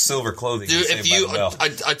as much silver clothing. Dude, if you,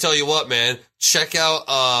 I tell you what, man, check out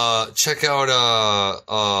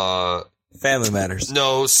Family Matters.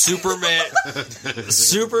 No, Superman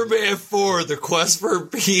 4, The Quest for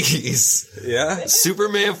Peace. Yeah?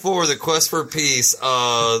 Superman 4, The Quest for Peace.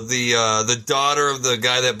 The daughter of the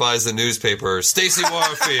guy that buys the newspaper, Stacey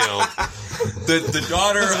Warfield. the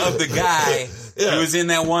daughter of the guy who was in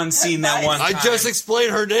that one scene that one time. I just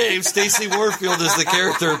explained her name. Stacey Warfield is the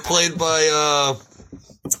character played by, oh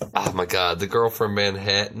my god, the girl from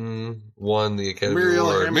Manhattan won the Academy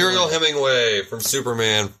Award. Muriel Hemingway from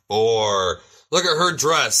Superman 4. Look at her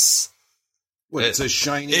dress. What, it's a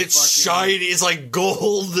shiny. It's shiny. It's like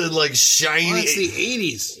gold and like shiny. Well, it's the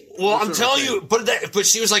 80s. Well, I'm telling you, but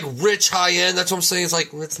she was like rich, high end. That's what I'm saying. It's like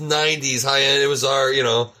it's 90s high end. It was our,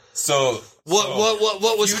 So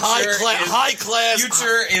what was high class?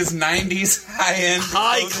 Future is 90s high end.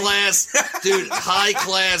 High class, dude. High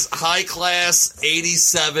class.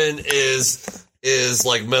 87 is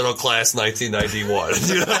like middle class 1991.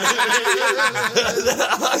 You know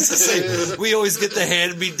what I was just saying, we always get the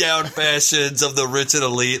hand-me-down fashions of the rich and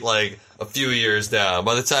elite like a few years down.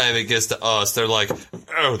 By the time it gets to us, they're like,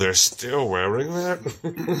 oh, they're still wearing that?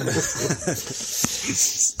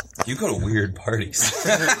 You go to weird parties.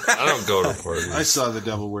 I don't go to parties. I saw The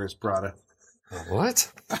Devil Wears Prada.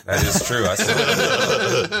 What? That is true. I saw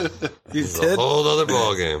that. You It's did? a whole other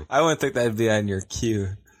ballgame. I wouldn't think that'd be on your queue.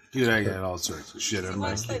 Dude, I got all sorts of shit in my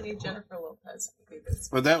Watch that new Jennifer Lopez movie.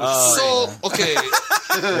 But that was So, okay,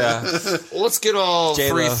 Yeah. let's get all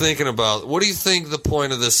J-Lo. free thinking about, what do you think the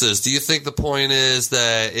point of this is? Do you think the point is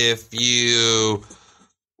that if you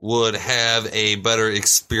would have a better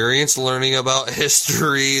experience learning about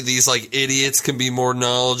history, these like idiots can be more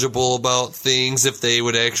knowledgeable about things if they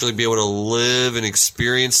would actually be able to live and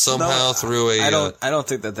experience somehow through a... I don't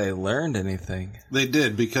think that they learned anything. They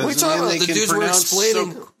did, because What are you talking about? The dudes were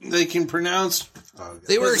explaining... they can pronounce...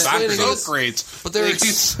 They were explaining Socrates. but they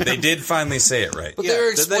were They did finally say it right. but they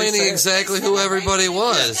were Did they explaining say it? exactly who everybody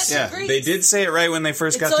was. Yeah. They did say it right when they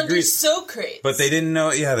first It's got to under Greece. Socrates. But they didn't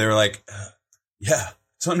know. Yeah, they were like, yeah,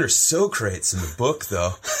 it's under Socrates in the book,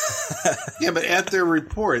 though. Yeah, but at their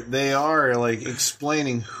report, they are like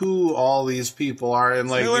explaining who all these people are, and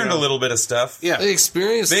like They learned a little bit of stuff. Yeah, They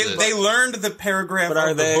experienced it. They learned the paragraph But are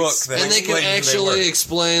of the they book ex- that And they can explained who they actually were.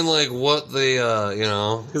 explain like what they,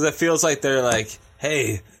 Because it feels like they're like,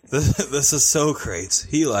 hey, this is Socrates.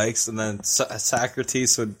 He likes, and then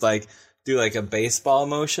Socrates would like do like a baseball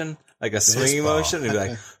motion, like a swinging Baseball. motion, and be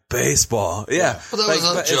like, baseball. Yeah. But that Like,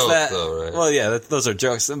 was a but it's joke, that- though, right? Well, yeah, those are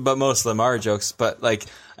jokes, but most of them are jokes. But like,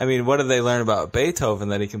 I mean, what did they learn about Beethoven?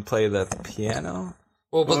 That he can play the piano?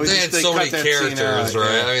 Well, but Well, they had they so cut many that scene characters, out,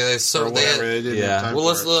 right? yeah. I mean, or they whatever. had. They didn't Yeah. have time Well, for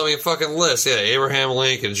let's it. let me fucking list. Yeah, Abraham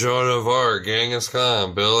Lincoln, Joan of Arc, Genghis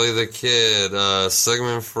Khan, Billy the Kid,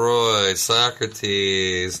 Sigmund Freud,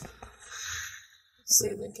 Socrates. Say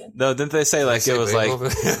Lincoln. No, didn't they say like it was like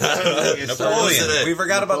Napoleon. We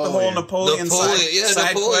forgot about the whole Napoleon side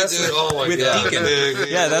Napoleon, quest dude. Oh my with god, Deacon. dude.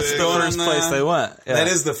 yeah, that's the first on, place they went. Yeah. That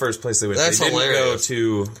is the first place they went. That's they didn't hilarious. go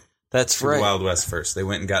to That's right. Wild West first. They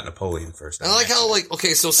went and got Napoleon first. I like how, like,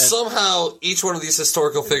 okay, so somehow each one of these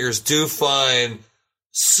historical figures do find,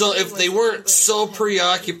 so if they weren't so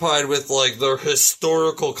preoccupied with, like, their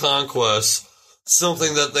historical conquests,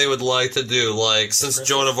 something that they would like to do. Like, since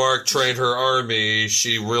Joan of Arc trained her army,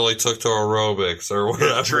 she really took to aerobics or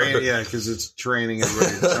whatever. Yeah, because it's training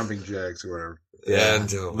everybody jumping jacks or whatever.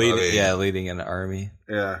 And, leading an army.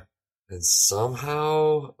 Yeah. and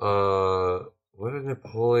somehow, what did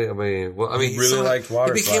Napoleon? I mean, well, I mean, He really liked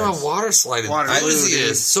water He became slides. a water slide Waterloo,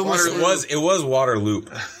 enthusiast. So much. It was Waterloo.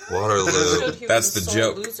 Waterloo. Showed he That's was the a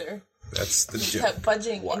joke. Loser. That's the He joke. kept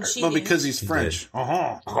budging and cheating. Well, because he's French.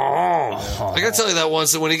 I gotta tell you that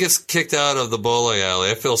once, when he gets kicked out of the bowling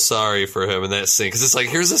alley, I feel sorry for him in that scene, because it's like,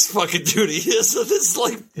 here's this fucking dude, he is this,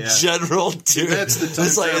 like, general dude. That's the time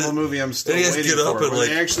It's like, travel movie I'm still and he has to waiting get up for. and, where like,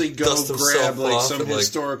 they actually go dust himself grab, like, off some and, like,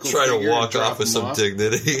 historical try to figure and walk drop off with him some off.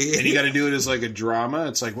 dignity. And you got to do it as, like, a drama.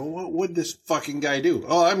 It's like, well, what would this fucking guy do?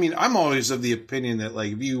 Oh, I mean, I'm always of the opinion that,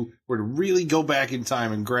 like, if you were to really go back in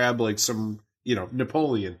time and grab, like, some,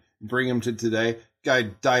 Napoleon, bring him to today, guy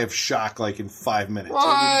die of shock, like, in 5 minutes. What?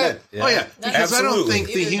 He'd be dead. Yeah. Oh, yeah. Because I don't Absolutely. think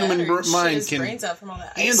the Either human that or shit mind his can brains out from all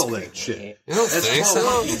that ice handle cream that shit. he ate. You don't That's think 12 so?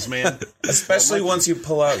 monkeys, man. Especially once you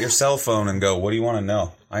pull out your cell phone and go, what do you want to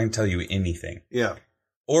know? I can tell you anything. Yeah.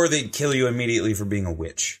 Or they'd kill you immediately for being a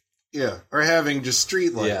witch. or having just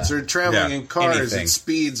street lights, or traveling in cars at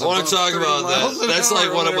speeds. I want to talk about that. That's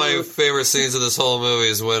like one of my favorite scenes of this whole movie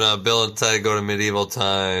is when Bill and Ted go to medieval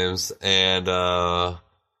times, and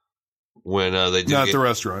when they do the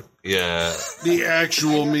restaurant, the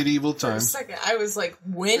actual medieval times. For a second, I was like,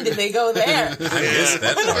 when did they go there? I missed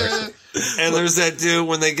that part. And there's that dude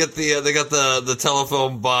when they get they got the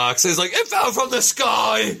telephone box. He's like, it fell from the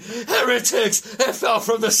sky, heretics! It fell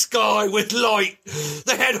from the sky with light.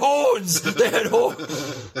 They had horns. They had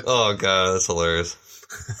horns. Oh god, that's hilarious.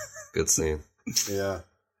 Good scene. Yeah.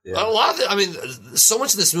 A lot of so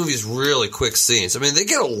much of this movie is really quick scenes. I mean, they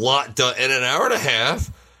get a lot done in an hour and a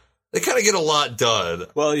half. They kind of get a lot done.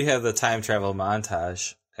 Well, you have the time travel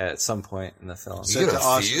montage at some point in the film. You get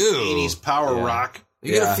a few 80s power rock.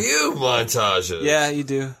 You get a few montages. Yeah, you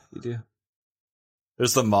do.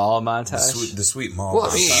 There's the mall montage. The sweet mall. Well,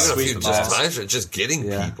 I mean, even a few times just getting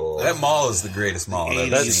people. That mall is the greatest mall.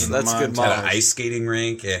 That's good mall. It had an ice skating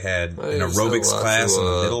rink. It had an aerobics class in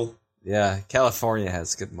the middle. Yeah, California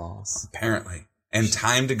has good malls. Apparently. And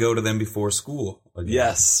time to go to them before school. Again.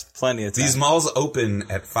 Yes, plenty of time. These malls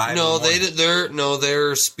open at 5 No, they did.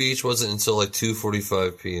 Their speech wasn't until like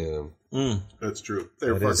 2:45 p.m. That's true.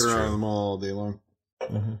 They were fucking around in the mall all day long.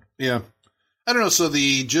 Mm-hmm. Yeah. I don't know. So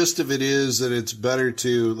the gist of it is that it's better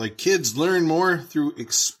to, like, kids learn more through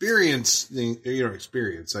experience,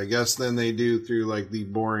 I guess, than they do through, like, the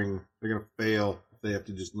boring, they're going to fail if they have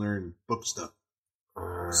to just learn book stuff.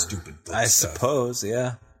 Stupid book I stuff. suppose,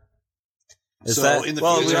 yeah. In the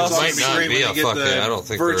future, it might not be a fucking. I don't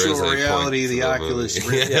think virtual there is reality, the Oculus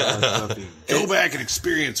Rift, yeah. Go back and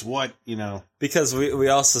experience what Because we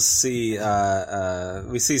also see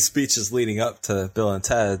speeches leading up to Bill and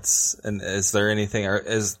Ted's, and is there anything? Are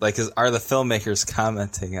the filmmakers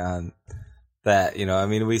commenting on that? I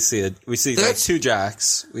mean, we see like two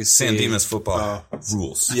jocks. We see San Dimas football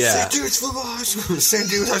rules. Yeah, San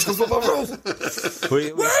Dimas High School football rules.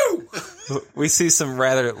 We see some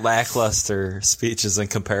rather lackluster speeches in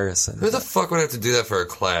comparison. Who the fuck would have to do that for a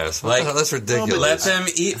class? That's ridiculous. Let them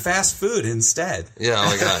eat fast food instead. Yeah, oh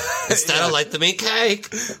my god. Instead of let them eat cake.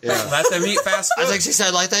 Yeah. Let them eat fast food. I think she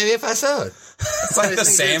said let them eat fast food. It's like the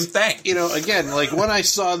same thing. Again, like when I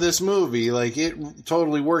saw this movie, like it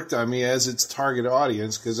totally worked on me as its target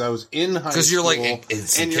audience because I was in high school. Because you're like,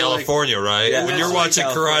 it's in California, right? Yeah, when you're watching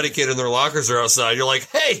Karate Kid and their lockers are outside, you're like,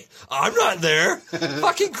 hey, I'm not there.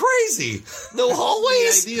 Fucking crazy. No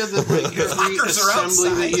hallways. The idea that like every assembly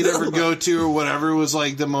that you'd ever go to or whatever was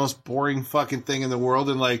like the most boring fucking thing in the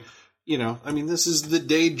world. And like, I mean, this is the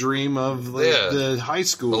daydream of the high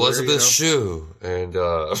school. Elizabeth Shue and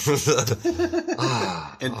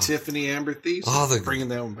and Tiffany Amber Thies. Bringing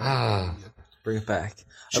that one back. Bring it back.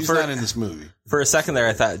 She's not in this movie. For a second there,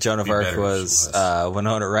 I thought Joan of Arc was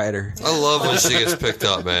Winona Ryder. I love when she gets picked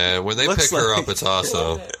up, man. When they pick her up, it's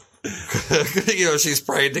awesome. She's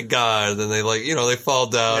praying to God, and then they they fall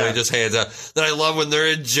down and he just hands out. Then I love when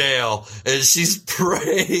they're in jail and she's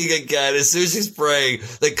praying again. As soon as she's praying,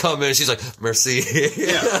 they come in and she's like, mercy.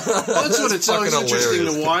 Yeah. Well, that's what it's always interesting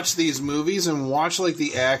to watch these movies and watch like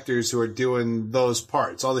the actors who are doing those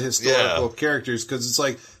parts, all the historical characters, because it's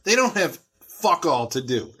like they don't have fuck all to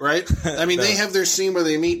do, right? I mean, they have their scene where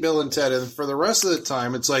they meet Bill and Ted, and for the rest of the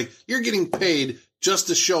time, it's like you're getting paid just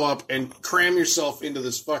to show up and cram yourself into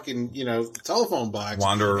this fucking, telephone box.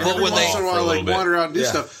 Wander around. But when they wander out and do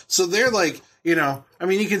stuff. So they're like, I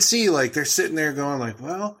mean, you can see like they're sitting there going like,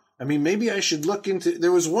 well, I mean, maybe I should look into.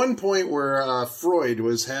 There was one point where Freud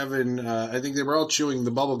was having, I think they were all chewing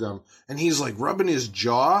the bubble gum, and he's like rubbing his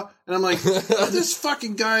jaw, and I'm like, let this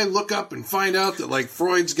fucking guy look up and find out that like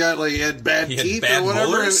Freud's got like had bad teeth or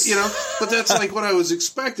whatever, and, But that's like what I was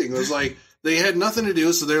expecting. It was like they had nothing to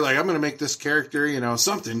do, so they're like, I'm going to make this character,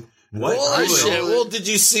 something. What? Holy shit. Well, did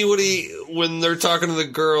you see when they're talking to the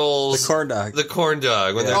girls? The corn dog. The corn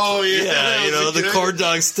dog. When the corn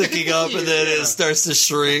dog sticking up and then it starts to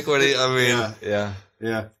shriek when Yeah.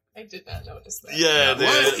 I did not notice that. Yeah, dude.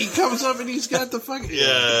 What? He comes up and he's got the fucking...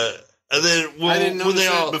 Yeah. And then I didn't notice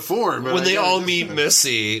that before. But when they all meet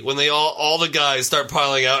Missy, when they all the guys start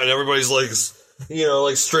piling out and everybody's like...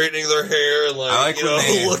 like straightening their hair and looking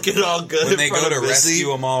all good. When they go to rescue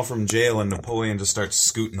them all from jail, and Napoleon just starts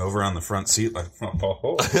scooting over on the front seat like,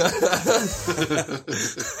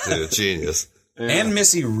 dude, genius. Yeah. And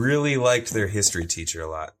Missy really liked their history teacher a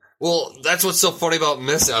lot. Well, that's what's so funny about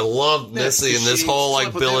Missy. I love Missy in this whole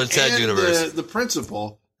Bill and Ted universe. The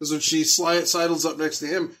principal, because when she sidles up next to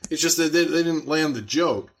him, it's just that they didn't land the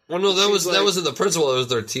joke. Well, no, that wasn't the principal. It was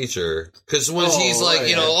their teacher. Because when she's like,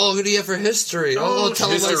 who do you have for history? Tell him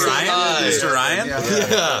Mr. Ryan. Mr. Ryan.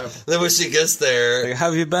 Yeah. Then when she gets there, Like, how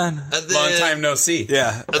have you been? and then, Long time no see.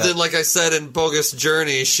 Yeah. And then, like I said, in Bogus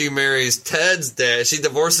Journey, she marries Ted's dad. She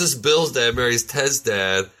divorces Bill's dad, marries Ted's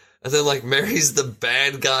dad, and then like marries the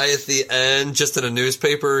bad guy at the end, just in a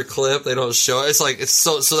newspaper clip. They don't show it. It's like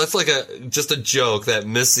so that's like just a joke that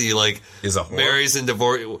Missy like Is a whore. marries and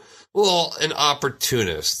divorces. Well, an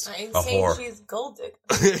opportunist. I ain't A saying whore. she's gold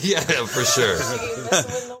digger. Yeah, for sure. She ain't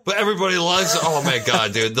messing with no. But everybody likes. Oh my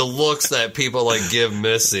god, dude, the looks that people like give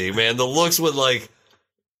Missy, man, the looks when like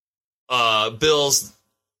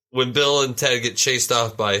when Bill and Ted get chased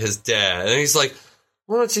off by his dad, and he's like,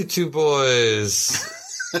 "Why don't you two boys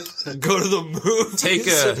go to the movie? Take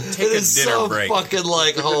a dinner so break." Fucking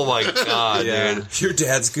like, oh my god, Yeah. dude. Your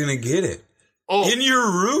dad's gonna get it. Oh, In your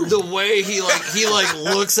room. the way he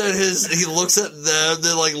looks at them,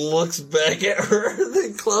 then like looks back at her,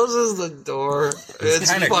 then closes the door. It's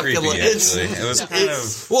kind of fucking creepy, like, actually. It was kind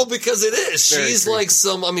of... well, because it is. She's creepy.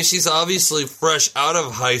 like she's obviously fresh out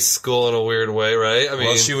of high school in a weird way, right? I mean,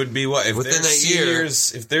 Well, she would be what? If within they're that year.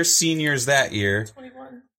 seniors, if they're seniors that year,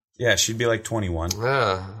 21. yeah, she'd be like 21.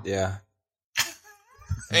 yeah. Yeah.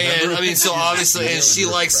 And I mean, so obviously, and she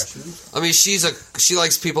likes. I mean, she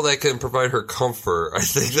likes people that can provide her comfort. I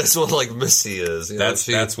think that's what like Missy is. You know?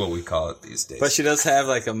 That's what we call it these days. But she does have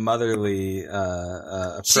like a motherly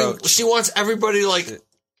approach. She wants everybody like,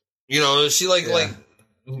 she like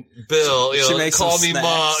Bill. She makes call some me snacks.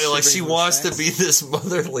 mom. She Like brings she them wants snacks. to be this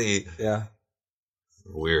motherly. Yeah.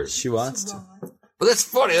 Weird. She wants to. But that's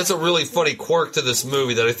funny. That's a really funny quirk to this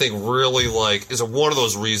movie that I think really like is one of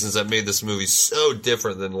those reasons that made this movie so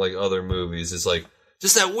different than like other movies. It's like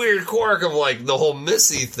just that weird quirk of like the whole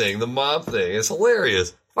Missy thing, the mob thing. It's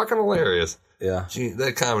hilarious, fucking hilarious. Yeah. Gee,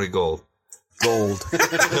 that comedy gold. Gold.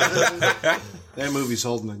 That movie's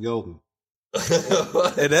holding the golden.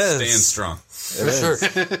 It is. Staying strong. For sure.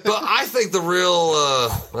 But I think the real.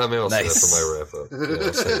 Maybe I'll say that Nice. for my wrap up. Yeah,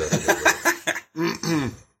 I'll say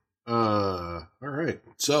that. All right.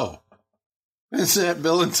 So, is that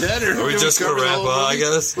Bill and Ted? Or Are we just gonna cover the wrap whole up? I movie?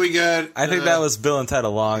 guess. We got. I think that was Bill and Ted a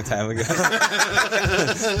long time ago.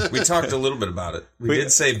 We talked a little bit about it. We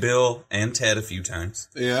did say Bill and Ted a few times.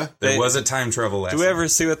 Yeah. There was a time travel lesson. Do we ever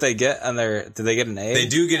see what they get on their? Do they get an A? They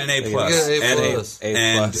do get an A+. get an A+. And, A+.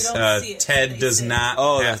 and We don't see it, Ted they does say. not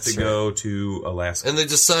Oh, have that's to go to Alaska. And they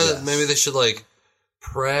decided that maybe they should like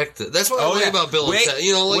practice. That's what I Oh, like yeah. about Bill Wait, and Ted.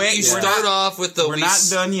 You know, like wait, you we're start not- off with the We're not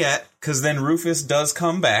done yet, because then Rufus does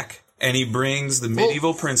come back, and he brings the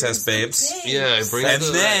medieval princess babes. Yeah, it brings And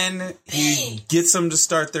the- then he gets them to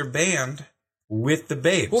start their band with the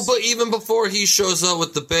babes. Well, but even before he shows up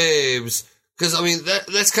with the babes, because I mean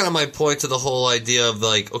that's kind of my point to the whole idea of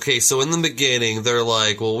like, okay, so in the beginning they're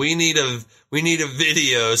like, well, we need a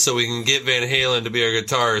video so we can get Van Halen to be our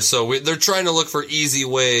guitarist. So they're trying to look for easy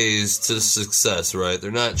ways to success, right?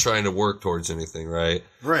 They're not trying to work towards anything, right?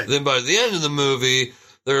 Right. Then by the end of the movie,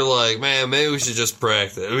 they're like, man, maybe we should just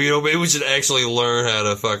practice. Maybe we should actually learn how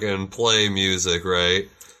to fucking play music, right?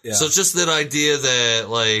 Yeah. So it's just that idea that,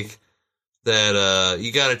 like,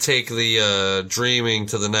 you got to take the dreaming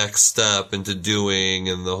to the next step into doing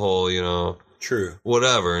and the whole, True.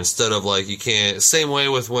 whatever, instead of, like, you can't. Same way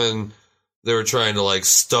with when they were trying to, like,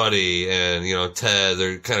 study and, Ted,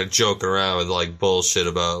 they're kind of joking around with, like, bullshit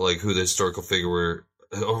about, like, who the historical figures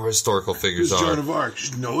Who's are. Joan of Arc?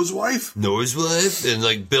 She's Noah's wife? Noah's wife, and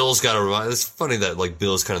like Bill's got to remind. It's funny that like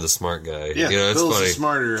Bill's kind of the smart guy. Yeah, it's Bill's funny. the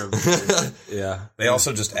smarter of the Yeah. They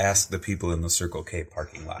also just ask the people in the Circle K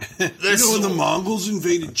parking lot. That's- when the Mongols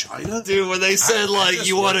invaded China? Dude, when they said like just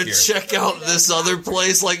you want to work here. check out this other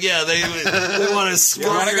place, like they want to You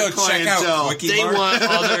want to go check out clientele. They Wikimart?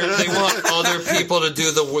 want other people to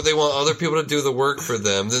do the work for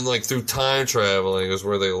them. Then like through time traveling is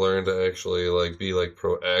where they learn to actually like be like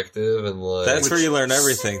proactive and like That's where you learn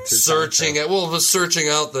everything. through searching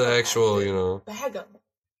out the actual Bag 'em.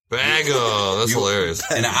 Baggo. That's hilarious.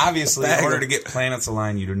 And obviously, in order to get planets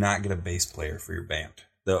aligned, you do not get a bass player for your band.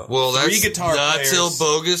 No. Well, that's Three guitar not players. till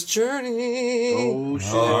Bogus Journey. Oh,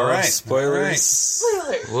 shit. All right. Spoilers.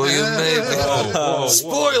 Spoiler. William May. whoa.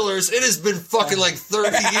 Spoilers! It has been fucking like 30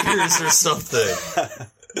 years or something.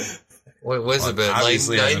 Wait, when's it been? Like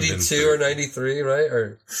obviously it hasn't been 92 or 93, right?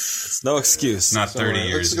 Or It's no excuse. Not 30 Let's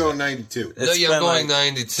years. go 92. no, It's yeah, been I'm going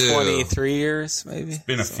like 92. 23 years, maybe.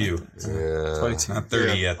 Been a few. Yeah. 22. Not 30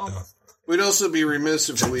 Yeah. yet, though. We'd also be remiss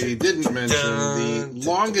if we didn't mention the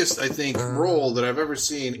longest, I think, role that I've ever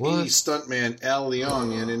seen What? any stuntman Al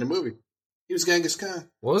Leong in a movie. He was Genghis Khan.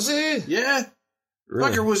 Was he? Yeah. Really?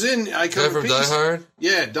 Fucker was in I Guy Come from in Peace. Die Hard?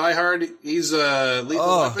 Yeah, Die Hard. He's Lethal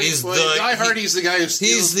Weapon. He's Die Hard. He's the guy who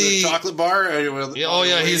steals the chocolate bar.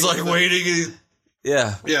 He's like waiting.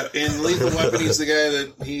 Yeah. Yeah, in Lethal Weapon, he's the guy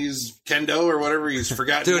that he's kendo or whatever. He's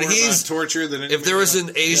forgotten more about torture than if there was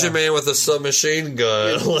an Asian man with a submachine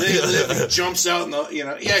gun. He jumps out in the,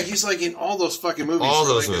 he's like in all those fucking movies. All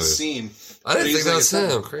those like movies. A scene. I didn't think that was him.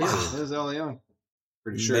 Wow, Crazy. there's Al Young.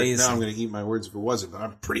 Pretty sure. Amazing. Now I'm going to eat my words if it wasn't, but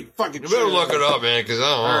I'm pretty fucking You sure. better look it up, man, because I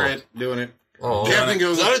don't know. All right, doing it. Captain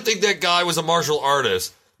goes. I didn't think that guy was a martial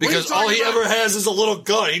artist. Because all he ever has is a little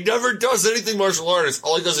gun. He never does anything martial artist.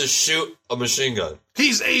 All he does is shoot a machine gun.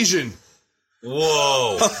 He's Asian.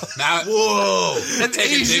 Whoa. Whoa.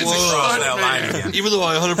 Asian across that line again. Even though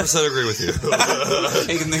I 100% agree with you.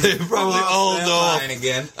 They probably all know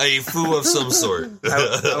again. a foo of some sort.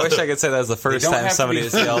 I wish I could say that was the first don't time have to somebody be-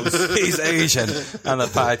 has yelled, he's Asian on the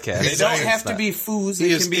podcast. They don't have to be foos. He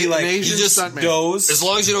They is can be an like Asian stuntman. does. As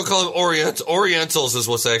long as you don't call them Orientals is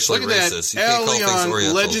what's actually Look at racist. that. You can't Al call things Young,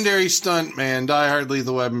 Orientals. legendary stuntman, Die Hard,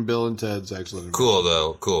 Lethal Weapon, Bill and Ted's excellent. Cool,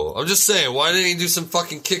 though. Cool. I'm just saying, why didn't he do some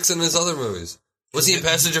fucking kicks in his other movies? Was he in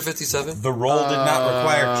Passenger 57? The role did not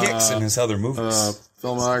require kicks in his other movies.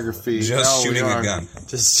 Filmography. Just Al shooting Young. a gun.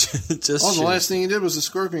 Just Oh, the shoot. last thing he did was The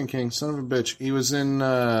Scorpion King, son of a bitch. He was in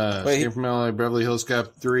Wait. Escape from LA, Beverly Hills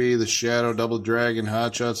Cop 3, The Shadow, Double Dragon,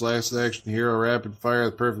 Hot Shots, Last Action Hero, Rapid Fire,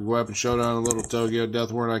 The Perfect Weapon, Showdown, Little Tokyo,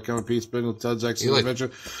 Death Warrant, I Come in Peace, Spindle, Ted's Excellent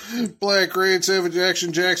Adventure, Black Raid, Savage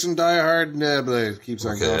Action, Jackson, Die Hard, it keeps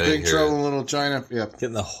on Okay, I going. didn't Big hear Trouble it. in Little China. Yep.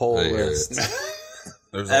 Getting the whole I hear list.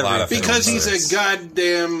 There's a lot of Because films he's a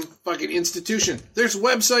goddamn fucking institution. There's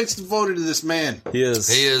websites devoted to this man. He is.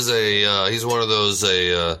 He is he's one of those,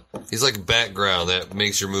 he's like background that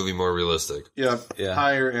makes your movie more realistic. Yep. Yeah.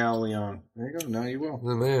 Hire Al Young. There you go. Now you will.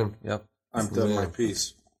 Oh, man. Yep. I'm done my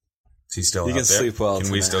piece. Is he still You out can there? sleep well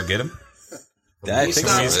Can we tonight. still get him? I He's think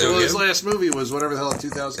not, he's well, still his good. last movie was whatever the hell,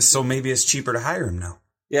 2000. So maybe it's cheaper to hire him now.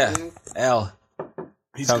 Yeah. Al.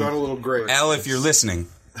 He's gone a little gray. Al, if you're listening,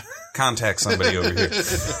 contact somebody over here.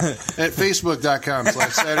 At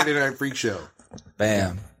Facebook.com/Saturday Night Freak Show.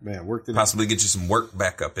 Bam. Man, worked it out. Possibly get you some work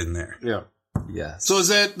back up in there. Yeah. Yes. So is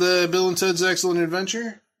that the Bill and Ted's Excellent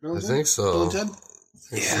Adventure? Bill and I Ted? think so. Bill and Ted?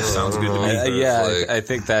 Sounds good to me. Yeah, I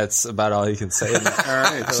think that's about all you can say. All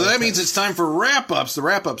right. So that means it's time for wrap-ups, the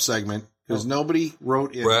wrap-up segment, because nobody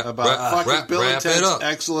wrote in about fucking Bill and Ted's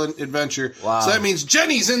Excellent Adventure. Wow. So that means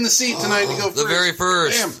Jenny's in the seat tonight to go first. The very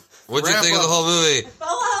first. Bam. What'd you Wrap think of the up. whole movie?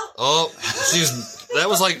 Oh, that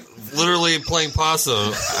was like literally playing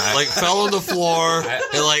possum. Like fell on the floor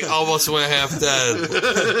and like almost went half dead.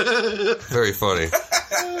 Very funny.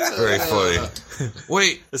 Very funny.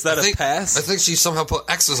 Wait, Is that a pass? I think she somehow put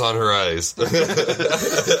X's on her eyes.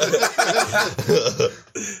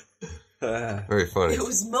 Very funny. It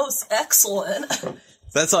was most excellent.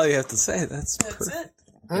 That's all you have to say. That's it.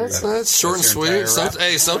 That's short and That's your sweet. entire rap.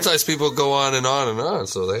 Hey, sometimes people go on and on and on.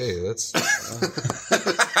 So hey, that's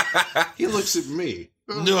He looks at me.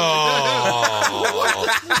 no.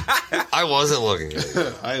 I wasn't looking at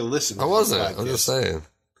you. I listened. I wasn't. I'm just saying.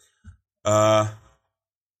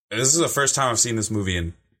 This is the first time I've seen this movie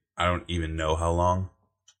in I don't even know how long.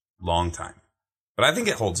 Long time. But I think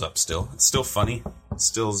it holds up still. It's still funny. It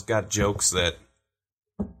still's got jokes that,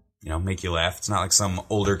 make you laugh. It's not like some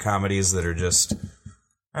older comedies that are just,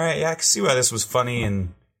 all right, yeah, I can see why this was funny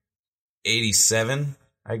in 87,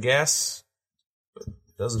 I guess. But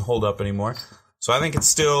it doesn't hold up anymore. So I think it's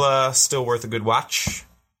still worth a good watch.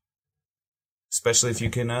 Especially if you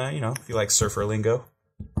can, if you like surfer lingo,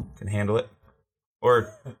 can handle it.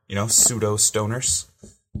 Or, pseudo stoners,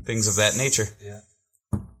 things of that nature. Yeah.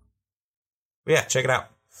 But yeah, check it out.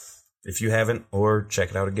 If you haven't, or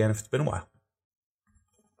check it out again if it's been a while.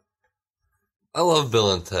 I love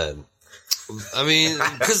Bill and Ted. I mean,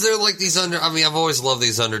 because they're like these I've always loved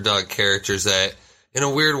these underdog characters that, in a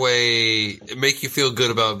weird way, make you feel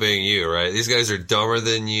good about being you, right? These guys are dumber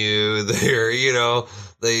than you. They're,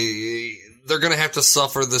 they're going to have to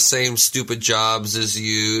suffer the same stupid jobs as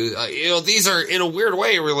you. These are, in a weird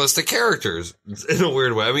way, realistic characters. In a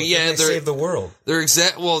weird way. I mean, They save the world. They're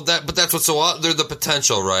but that's what's so, they're the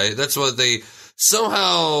potential, right? That's what they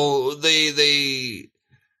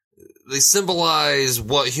symbolize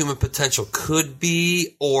what human potential could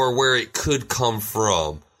be or where it could come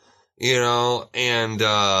from, and,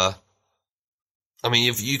 I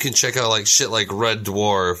mean, if you can check out like shit like Red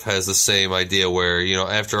Dwarf has the same idea where,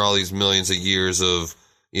 after all these millions of years of,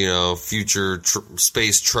 future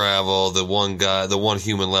space travel, the one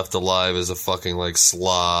human left alive is a fucking like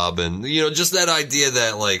slob. And, just that idea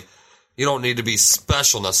that like you don't need to be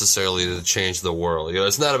special necessarily to change the world.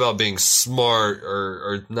 It's not about being smart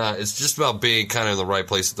or not. It's just about being kind of in the right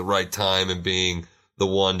place at the right time and being the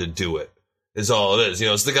one to do it. Is all it is.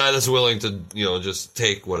 It's the guy that's willing to, just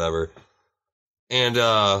take whatever. And,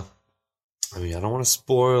 I don't want to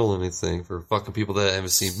spoil anything for fucking people that haven't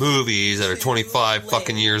seen movies that are 25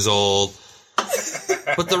 fucking years old.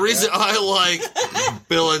 But the reason I like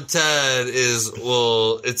Bill and Ted is,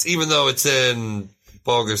 it's even though it's in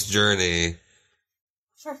Bogus Journey.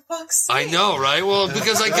 For fuck's sake. I know, right? Well,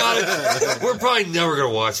 because I got it. We're probably never going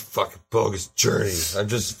to watch fucking Bogus Journey.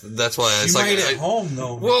 That's why You made it home,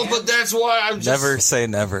 though. Well, man. but that's why I'm just. Never say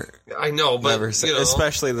never. I know, but. Never say,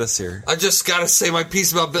 especially this year. I just got to say my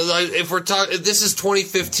piece about Bill. If this is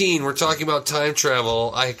 2015, we're talking about time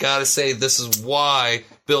travel. I got to say this is why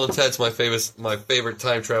Bill and Ted's my favorite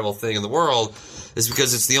time travel thing in the world, is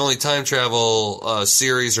because it's the only time travel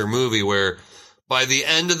series or movie where by the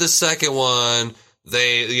end of the second one,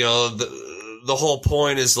 they, the whole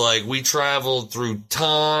point is like we traveled through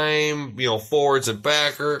time, forwards and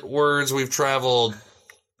backwards. We've traveled,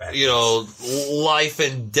 life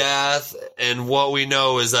and death, and what we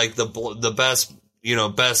know is like the best,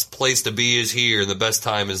 best place to be is here, and the best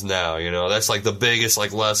time is now. That's like the biggest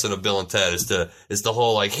lesson of Bill and Ted is the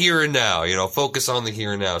whole here and now. Focus on the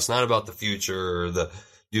here and now. It's not about the future or the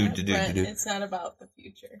It's not about the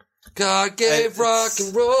future. God gave rock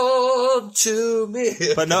and roll to me.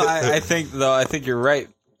 But no, I think you're right,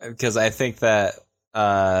 because I think that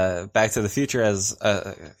Back to the Future has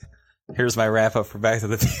here's my wrap up for Back to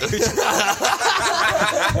the Future.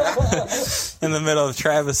 In the middle of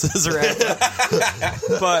Travis's wrap up.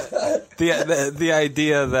 But the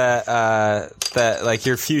idea that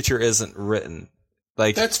your future isn't written.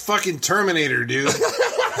 That's fucking Terminator, dude.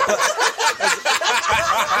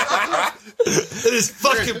 It is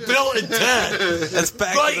fucking Bill and Ted. That's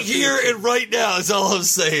back right here and right now. That's all I'm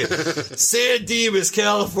saying. San Dimas,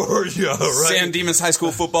 California. Right? San Dimas High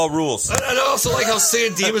School football rules. I also like how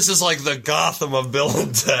San Dimas is like the Gotham of Bill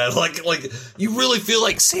and Ted. Like you really feel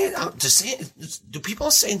like do people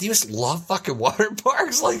in San Dimas love fucking water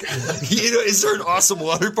parks? Is there an awesome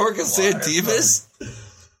water park in San Dimas?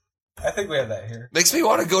 I think we have that here. Makes me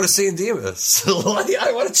want to go to San Dimas.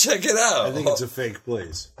 I want to check it out. I think it's a fake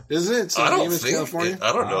place. Isn't it? San Dimas, California?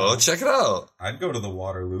 I don't know. Check it out. I'd go to the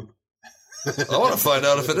water loop. I want to find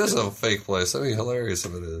out if it is a fake place. That'd be hilarious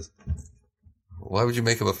if it is. Why would you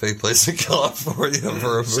make up a fake place in California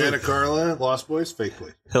for a Santa Carla, Lost Boys, fake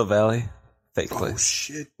place. Hill Valley, fake place. Oh,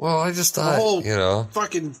 shit. Well, I just thought, The whole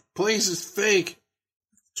fucking place is fake.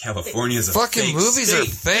 California's a fucking fake movies state. are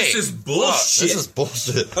fake. This is bullshit. This is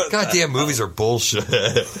bullshit. Goddamn movies are bullshit.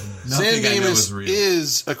 San Dimas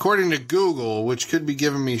is, according to Google, which could be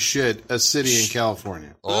giving me shit, a city in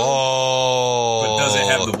California. Oh. But does it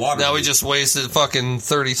have the water? Now we just wasted fucking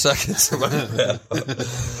 30 seconds.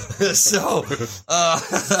 So,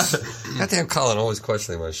 goddamn Colin always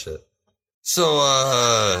questioning my shit. So,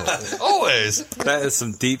 always. That is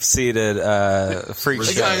some deep-seated freak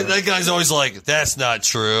show. That guy's always like, that's not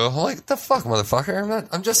true. I'm like, the fuck, motherfucker?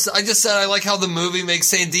 I just said I like how the movie makes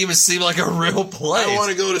San Dimas seem like a real place. I want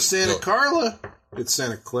to go to Santa Carla. It's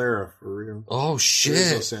Santa Clara, for real. Oh, shit.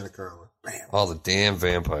 There's no Santa Carla. Bam. All the damn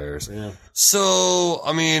vampires. Yeah. So,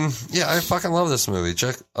 I fucking love this movie.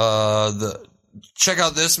 Check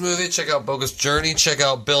out this movie. Check out Bogus Journey. Check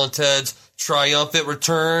out Bill and Ted's Triumphant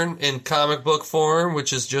Return in comic book form,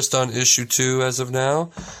 which is just on issue 2 as of now.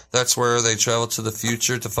 That's where they travel to the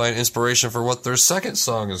future to find inspiration for what their second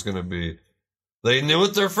song is going to be. They knew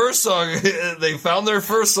what their first song, they found their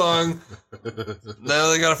first song. Now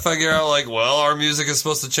they got to figure out, our music is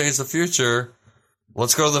supposed to change the future.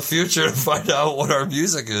 Let's go to the future and find out what our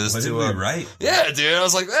music is. What did we write? Yeah, dude. I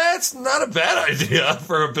was like, that's not a bad idea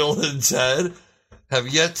for a Bill and Ted. Have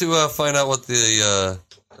yet to find out what the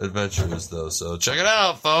adventure is, though. So check it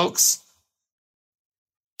out, folks.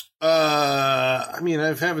 I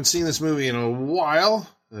haven't seen this movie in a while.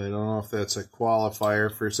 I don't know if that's a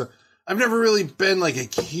qualifier for some. I've never really been a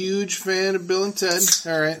huge fan of Bill and Ted.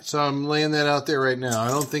 All right, so I'm laying that out there right now. I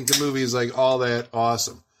don't think the movie is all that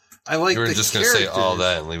awesome. I like You were the just going to say characters. all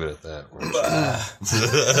that and leave it at that.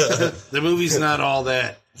 The movie's not all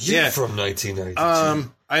that. You're from 1992.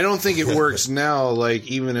 I don't think it works now,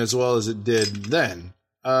 even as well as it did then.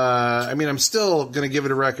 I'm still going to give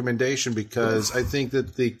it a recommendation because I think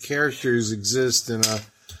that the characters exist in a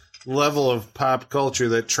level of pop culture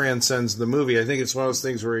that transcends the movie. I think it's one of those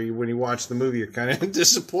things where when you watch the movie, you're kind of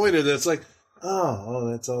disappointed. It's Oh,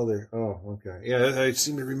 that's all there. Oh, okay. Yeah, I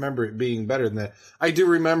seem to remember it being better than that. I do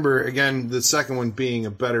remember, again, the second one being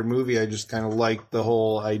a better movie. I just kind of liked the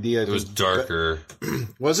whole idea. It was darker.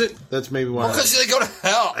 Was it? That's maybe why. Because they go to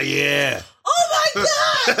hell. Yeah. Oh my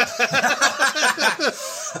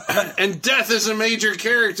god! And Death is a major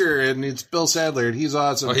character, and it's Bill Sadler, and he's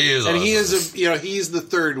awesome. Oh, he is and awesome. he is he's the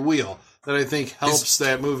third wheel that I think helps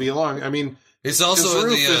that movie along. I mean, He's also in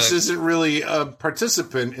Rufus the. isn't really a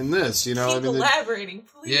participant in this, you know. Keep I mean, elaborating,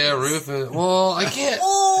 please. Yeah, Rufus. Well, I can't.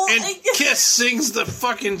 Oh, and Kiss sings the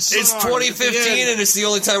fucking song. It's 2015, and it's the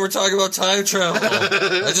only time we're talking about time travel.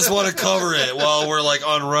 I just want to cover it while we're like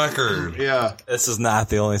on record. Yeah. This is not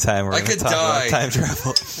the only time we're I going to could talk die. about time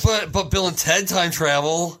travel. But Bill and Ted time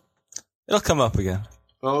travel. It'll come up again.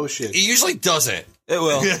 Oh shit. It usually doesn't. It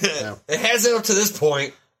will. It hasn't up to this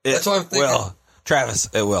point. It That's what I'm thinking. will. Travis,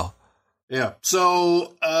 it will. Yeah.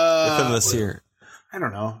 So Within this year. I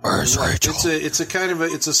don't know. Where's Rachel? It's a kind of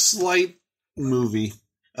it's a slight movie.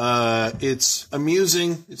 It's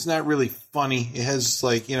amusing. It's not really funny. It has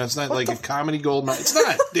like it's not like a comedy gold mine. It's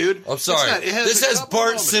not, dude. I'm sorry. It's not. It This a has couple Bart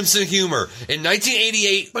moments. Simpson humor. In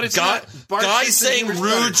 1988, But it's guy, not. Bart guy Simpson saying humor's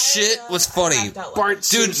rude better. shit was funny. Bart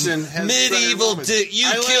Dude, Simpson has medieval better moments. dick. You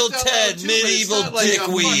I laughed killed out Ted. loud, too, but it's Medieval not like a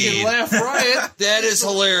fucking dickweed. laugh riot. That is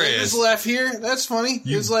hilarious. His laugh here, that's funny.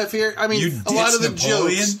 His laugh here. I mean, you a lot of the ditched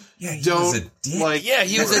Napoleon? jokes Yeah, he don't was a dick. like. Yeah,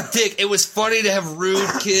 he was a dick. It was funny to have rude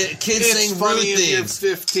kids It's saying funny rude if you're things.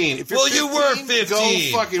 15. If you're Well, you were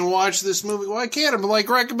 15. Go fucking watch this movie. Well, I can't. I'm like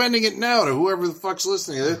recommending it now to whoever the fuck's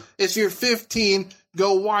listening. If you're 15,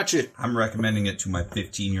 go watch it. I'm recommending it to my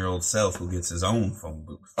 15-year-old self who gets his own phone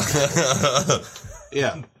booth.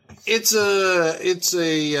 Yeah. It's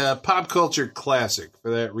a pop culture classic.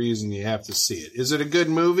 For that reason, you have to see it. Is it a good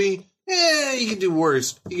movie? Yeah, you can do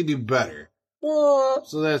worse. You can do better.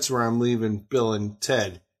 So that's where I'm leaving Bill and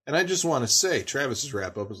Ted. And I just want to say, Travis's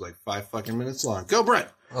wrap up is like 5 fucking minutes long. Go,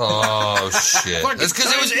 Brett. Oh, shit. Fucking That's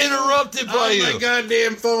because it was interrupted by on you. my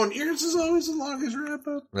goddamn phone. Yours is always the longest wrap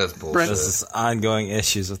up. That's bullshit. This is ongoing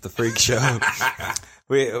issues with the freak show.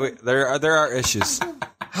 There are issues.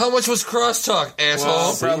 How much was crosstalk, asshole?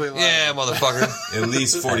 Well, probably a lot. Yeah, motherfucker. At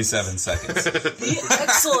least 47 seconds. Be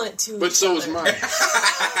excellent to But each so is other. mine.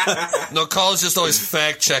 No, Colin's just always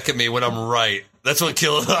fact checking me when I'm right. That's what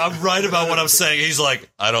kills. I'm right about what I'm saying. He's like,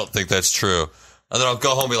 I don't think that's true. And then I'll go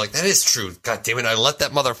home and be like, that is true. God damn it, I let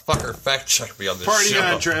that motherfucker fact check me on this Party show.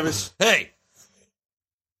 on, Travis. Hey!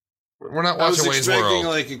 We're not I was watching Wayne's expecting World.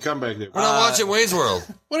 like a comeback there. We're not watching Wayne's World.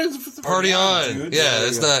 What is the Party on. dude. Yeah, There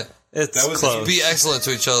it's you go. not. It's That was- close. Be excellent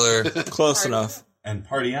to each other. Close enough. And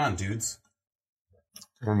party on, dudes.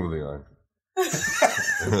 We're moving on.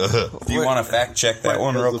 Do you want to fact check that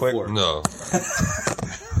one real quick? No.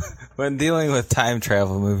 When dealing with time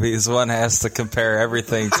travel movies, one has to compare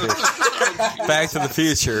everything to Back to the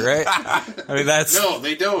Future, right? I mean, that's No,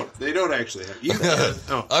 they don't. They don't actually have. You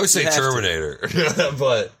oh. I would say You have to. Terminator.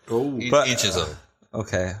 But, Oh. each his own.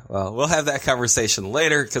 okay. Well, we'll have that conversation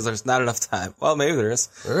later because there's not enough time. Well, maybe there is.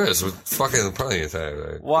 There is. With fucking probably a time,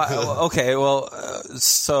 right? Why? Okay. Well,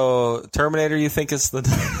 so Terminator, you think is the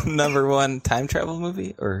number one time travel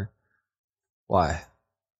movie, or why?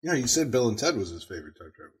 Yeah, you said Bill and Ted was his favorite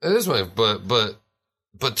time travel. It is my,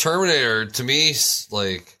 but Terminator to me,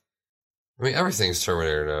 like, I mean, everything's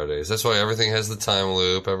Terminator nowadays. That's why everything has the time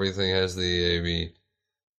loop. Everything has the AB.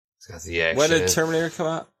 It's got the action. When did Terminator come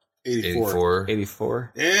out? 84.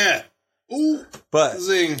 84. Yeah. Ooh. But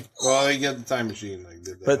Zing. Well, he got the time machine. Like,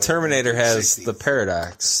 did that but Terminator has 60s. the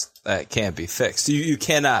paradox that can't be fixed. You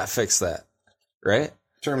cannot fix that, right?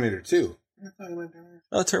 Terminator 2.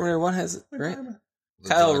 Oh, Terminator 1 has it, right? The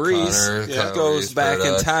Kyle John Reese Connor, Yeah. Kyle Goes Reese back in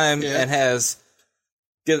paradox. time Yeah. and has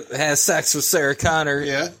sex with Sarah Connor,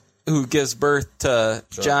 Yeah. who gives birth to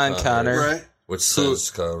John Connor. Connor. Right. Which says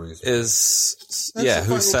Kyle Reese. Is That's yeah, a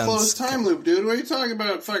who fucking closed sends? time loop, dude. What are you talking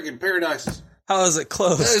about? Fucking paradoxes. How is it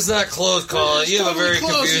closed? That is not close, Colin. You have a very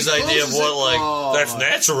Totally close. confused He idea of closes what, it. like, Oh, that's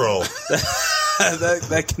natural.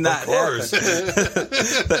 that cannot Of course.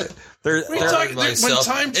 happen. There, What are you there- talking- Myself.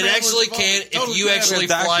 time It travel actually is fun, can. totally If you bad. actually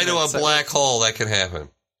There's fly to a documents that- black hole, that can happen.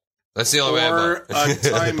 That's the only way Or I a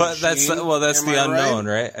time but that's machine. that's Am the I unknown,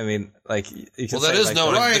 right? I mean, like you can Well, that say is like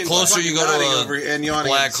known. that. The closer you go nodding to over and a yawning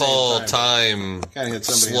black at the same hole, time. time Kinda hit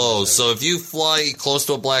somebody slows. else. So if you fly close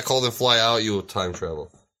to a black hole and fly out, you will time travel.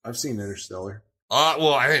 I've seen Interstellar.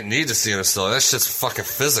 Well, I didn't need to see Interstellar. That's just fucking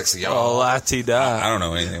physics, yo. Oh, la-ti-da. I don't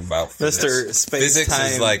know anything about physics. Mr. Space Physics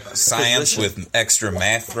is Time like science physician. with extra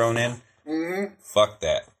math thrown in. Mm-hmm. Fuck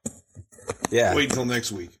that. Yeah. Wait until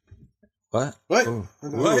next week. What? What? Ooh.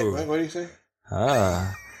 What? Ooh. What do you say?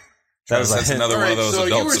 Ah. That was That's like another one of those so you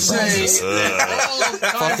adult were surprises. saying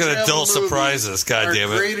Fucking adult surprises,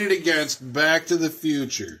 goddammit. graded against Back to the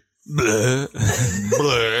Future.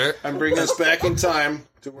 Blur. I'm bringing us back in time.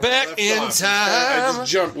 To where Back I left in off. time. I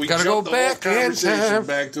just jumped. We Gotta jumped go the whole back in conversation time.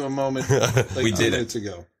 back to a moment like We 2 did it. minutes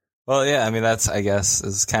ago. well, yeah. I mean, that's I guess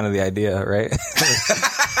is kind of the idea, right?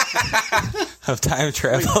 Of time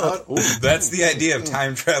travel. That's the idea of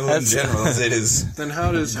time travel in general. Is it is Then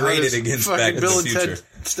how does Graded against fucking Back to Bill the and Future.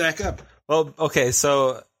 Ted stack up? Well, okay,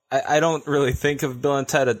 so I don't really think of Bill and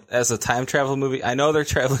Ted as a time travel movie. I know they're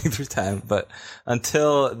traveling through time, but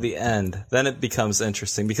until the end, then it becomes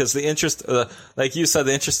interesting because the interest, like you said,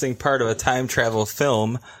 the interesting part of a time travel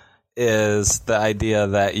film is the idea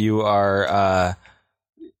that you are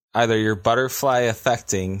either you're butterfly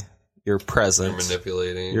affecting your present, You're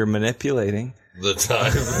manipulating you're manipulating. the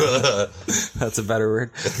time. That's a better word.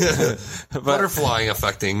 But Butterflying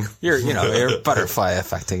affecting. you're butterfly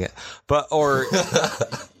affecting it, but or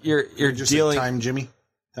you're Just dealing. Time Jimmy.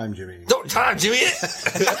 Time Jimmy. Don't time, Jimmy.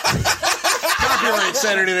 Copyright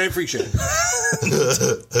Saturday Night Freak Show.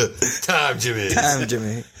 Time, Jimmy. Time,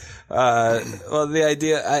 Jimmy. Well, the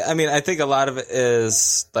idea, I mean, I think a lot of it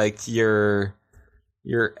is like your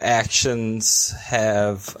actions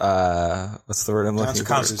have, what's the word I'm looking for?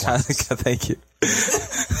 Consequences. Thank you.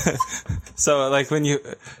 So like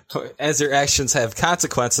as your actions have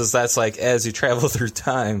consequences, that's like as you travel through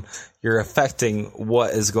time, you're affecting what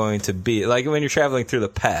is going to be. Like when you're traveling through the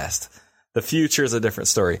past, the future is a different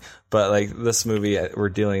story. But like this movie, we're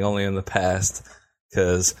dealing only in the past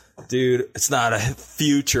because, dude, it's not a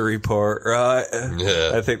future report, right?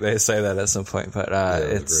 Yeah. I think they say that at some point, but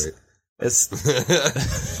it's great. it's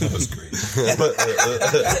that was great.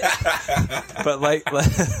 but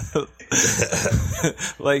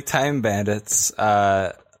like Time Bandits,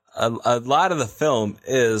 a lot of the film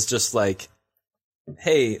is just like,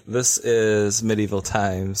 hey, this is medieval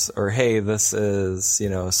times, or hey, this is,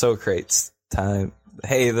 Socrates time.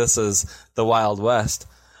 Hey, this is the Wild West,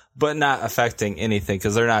 but not affecting anything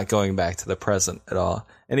because they're not going back to the present at all.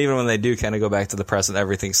 And even when they do kind of go back to the present,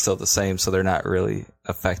 everything's still the same, so they're not really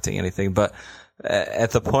affecting anything. But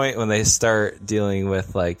at the point when they start dealing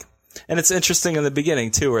with like, and it's interesting in the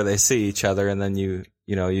beginning too, where they see each other, and then you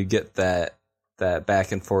get that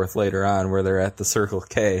back and forth later on where they're at the Circle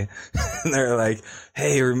K and they're like,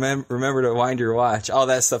 hey, remember to wind your watch. All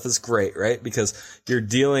that stuff is great, right? Because you're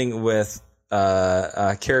dealing with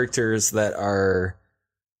characters that are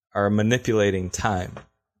manipulating time.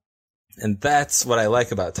 And that's what I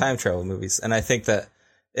like about time travel movies. And I think that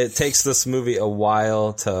it takes this movie a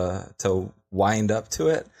while to wind up to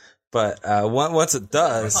it. But once it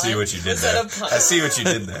does, I see what you did there. I see what you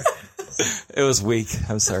did there. it was weak.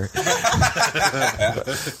 I'm sorry.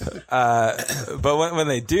 But when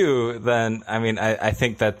they do, then I mean, I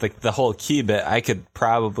think that the whole key bit, I could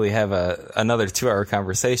probably have another 2-hour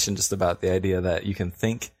conversation just about the idea that you can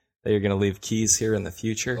think that you're going to leave keys here in the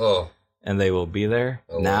future. Oh. And they will be there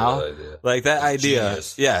I love now. that idea. Like that idea,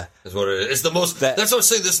 Genius. yeah. That's what it is. It's the most. That's what I'm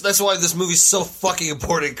saying. That's why this movie's so fucking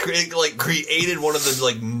important. Created one of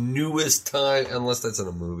the newest time, unless that's in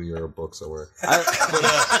a movie or a book somewhere. I'm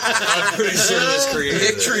pretty sure this created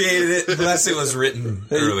It created it, unless it was written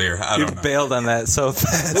earlier. I You don't know. bailed on that so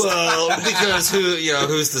fast. Well, because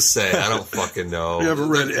who's to say? I don't fucking know. You haven't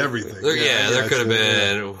read everything. There could have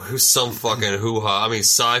been some fucking hoo-ha. I mean,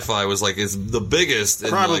 sci-fi was is the biggest in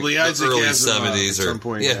Probably the Isaac early Asimov 70s at or some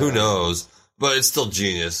point, yeah, yeah. who knows? But it's still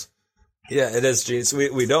genius. Yeah, it is genius.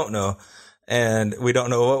 We don't know. And we don't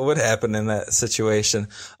know what would happen in that situation.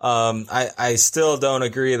 I still don't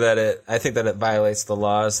agree that I think that it violates the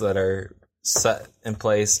laws that are set in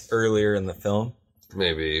place earlier in the film.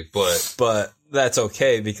 Maybe, but that's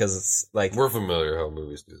okay because it's like, we're familiar how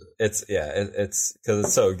movies do that. it's because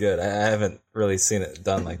it's so good. I haven't really seen it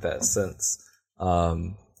done like that since.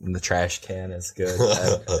 And the trash can is good.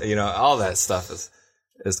 All that stuff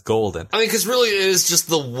is golden. I mean, because really it is just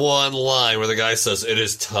the one line where the guy says, "It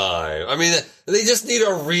is time." I mean, they just need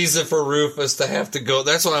a reason for Rufus to have to go.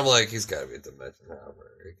 That's why I'm like, he's got to be a dimension hopper.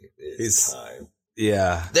 It's time.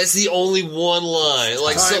 Yeah. That's the only one line.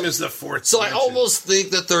 Time is the fourth. So I dimension. almost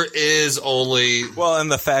think that there is only. Well,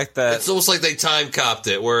 and the fact that It's almost like they time copped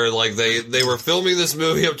it, where they were filming this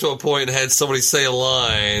movie up to a point and had somebody say a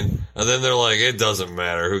line, and then they're like, it doesn't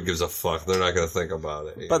matter, who gives a fuck? They're not going to think about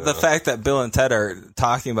it. But the fact that Bill and Ted are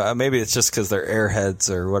talking about, maybe it's just because they're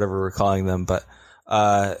airheads or whatever we're calling them, but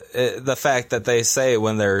the fact that they say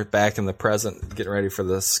when they're back in the present getting ready for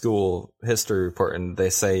the school history report and they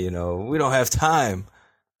say, we don't have time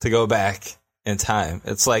to go back in time.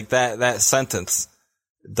 It's like that sentence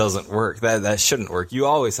doesn't work. That shouldn't work. You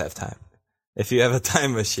always have time. If you have a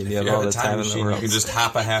time machine, you have all the time in the You world. can just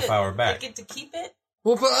hop a half hour They back. get to keep it.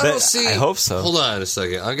 Well, but I don't see. I hope so. Hold on a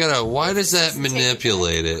second. Why does that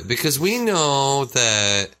manipulate it? Because we know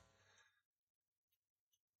that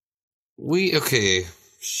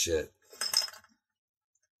shit.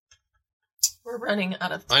 We're running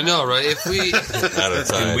out of time. I know, right? If we out of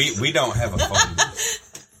time, And we don't have a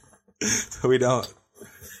phone. We don't.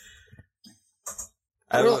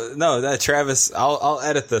 No, Travis. I'll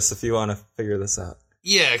edit this if you want to figure this out.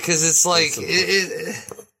 yeah, because it's like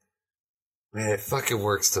man, it fucking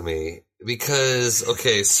works to me. Because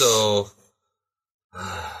so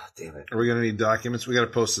damn it. Are we gonna need documents? We gotta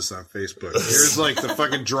post this on Facebook. Here's like the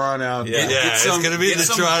fucking drawn out. Yeah. Yeah, some- it's gonna be get the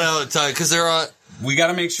some- drawn out time because there are. We got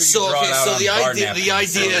to make sure you So, draw okay, it out so on the bar idea- napkins the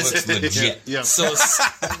idea so it is- looks legit. Yeah. So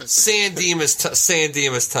San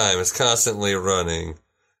Dimas time is constantly running,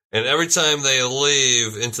 and every time they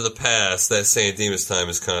leave into the past, that San Dimas time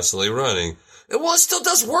is constantly running. And well, it still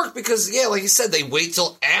does work because, yeah, like you said, they wait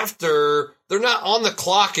till after they're not on the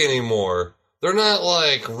clock anymore. They're not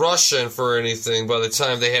like rushing for anything by the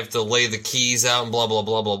time they have to lay the keys out and blah blah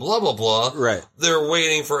blah blah blah blah blah. Right. They're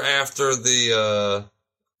waiting for after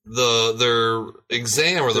their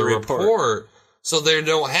exam or The the report. report. So they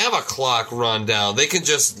don't have a clock rundown. They can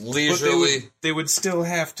just But leisurely. they would still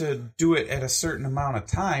have to do it at a certain amount of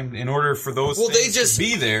time in order for those Well, they things just- to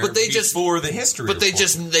be there but they just- before the history But they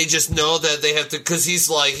report. just know that they have to, because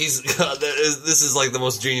this is like the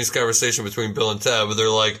most genius conversation between Bill and Ted, but they're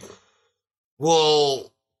like,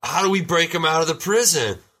 well, how do we break him out of the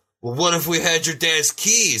prison? Well, what if we had your dad's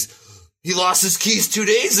keys? He lost his keys 2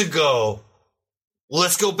 days ago. Well,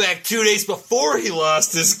 let's go back 2 days before he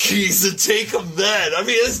lost his keys and take them then. I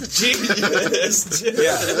mean, it's genius.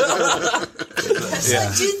 Yes,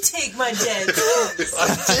 I did take my dad's keys.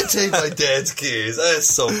 I did take my dad's keys. That is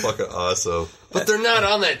so fucking awesome. But they're not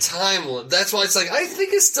on that time. That's why it's like, I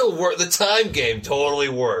think it still works. The time game totally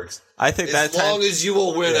works. I think As that time. long as you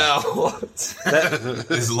will win out.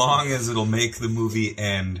 As long as it'll make the movie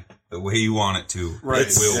end the way you want it to. Right.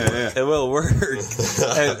 It will Yeah, work. yeah. It will work.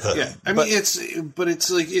 And- Yeah, I mean it's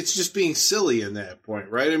like it's just being silly in that point,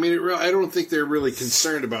 right? I mean, I don't think they're really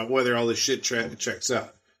concerned about whether all this shit checks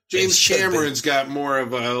out. James should be. Cameron's got more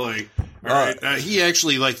of a like. All right, he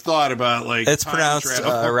actually like thought about like It's time pronounced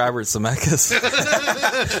travel. Robert Zemeckis.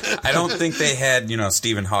 I don't think they had,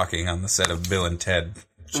 Stephen Hawking on the set of Bill and Ted.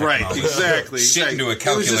 checking Right, all this exactly. Shit into a It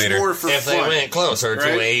was just calculator. more for If they fun. went closer right?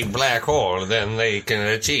 to a black hole, then they can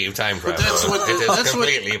achieve time travel. But that's what it is that's what.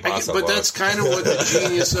 completely possible. But that's kind of what the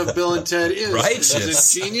genius of Bill and Ted is. Righteous.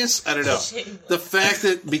 Is it genius? I don't know. The fact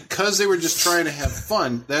that because they were just trying to have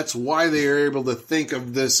fun, that's why they are able to think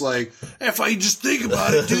of this. Like, if I just think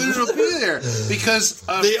about it, dude, it'll be there. Because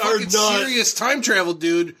a They are fucking not- serious time travel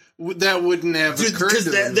dude, that wouldn't have occurred Because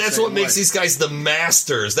to them. the that's same what makes way. these guys the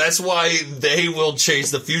masters. That's why they will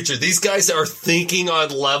change the future. These guys are thinking on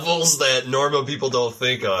levels that normal people don't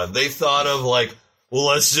think on. They thought of like, well,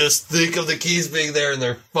 let's just think of the keys being there, and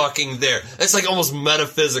they're fucking there. It's like almost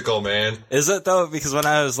metaphysical, man. Is it though? Because when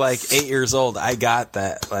I was like 8 years old, I got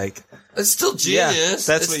that. Like, It's still yeah, genius.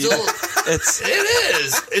 that's it's what still, you. It's It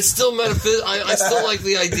is. It's still metaphysical. I still like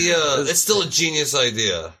the idea. It's still a genius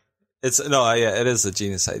idea. it is a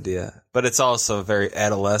genius idea, but it's also very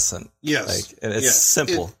adolescent. Yes. Like, and it's Yes.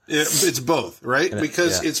 simple. It's both, right?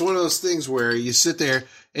 Because yeah. it's one of those things where you sit there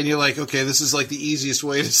and you're like, okay, this is like the easiest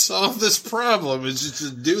way to solve this problem is just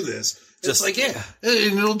to do this. Just like, yeah,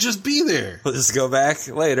 and it'll just be there. We'll just go back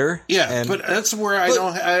later. Yeah, and but that's where I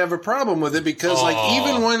have a problem with it because like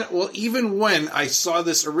even when I saw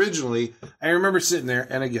this originally, I remember sitting there,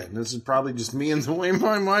 and again, this is probably just me and the way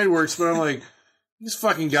my mind works, but I'm like, these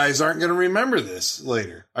fucking guys aren't going to remember this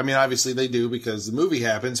later. I mean, obviously they do because the movie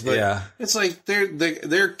happens, but Yeah. it's like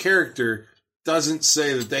their character doesn't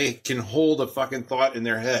say that they can hold a fucking thought in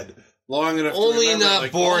their head long enough Only to remember, not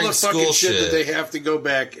like, boring all the fucking school shit that shit. they have to go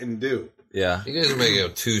back and do. yeah, You guys are making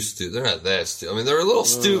them too stupid. They're not that stupid. I mean, they're a little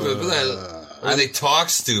stupid, but they talk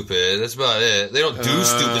stupid. That's about it. They don't do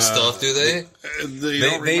stupid stuff, do they?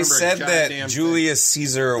 They said that Julius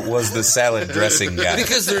Caesar was the salad dressing guy.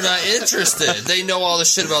 Because they're not interested. They know all the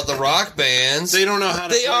shit about the rock bands. They don't know how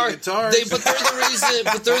to They play are, guitars. but they're the reason.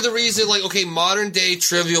 But they're the reason. Like, okay, modern day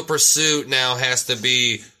Trivial Pursuit now has to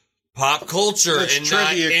be pop culture That's and not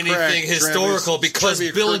trivia anything crack, historical Travis. because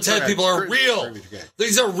Trivia Bill and Ted crack. people are Trivia real. crack.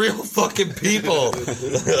 These are real fucking people.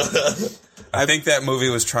 I think that movie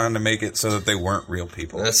was trying to make it so that they weren't real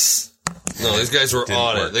people. No, these guys were Didn't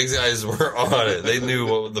on work. it. These guys were on it. They knew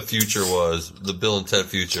what the future was. The Bill and Ted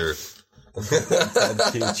future.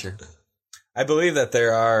 future. I believe that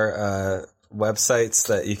there are websites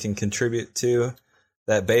that you can contribute to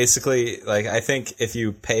that basically, like, I think if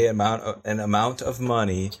you pay an amount of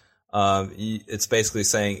money, it's basically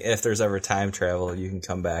saying if there's ever time travel, you can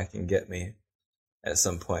come back and get me at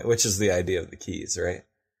some point, which is the idea of the keys, right?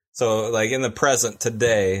 So, like, in the present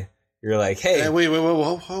today, you're like, hey, wait,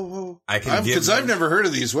 whoa. I can give because I've never heard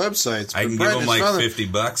of these websites. I can Brent give them has like found them.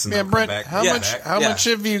 $50 and Yeah, they'll Brent, come back. how much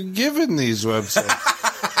have you given these websites?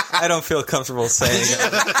 I don't feel comfortable saying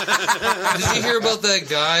it. Did you hear about that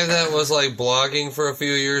guy that was like blogging for a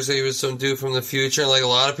few years? He was some dude from the future, and like a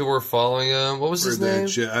lot of people were following him. What was his name?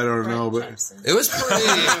 I don't know, but It was pretty.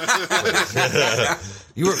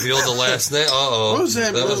 You revealed the last name. Uh-oh. what was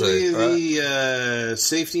that movie? Was The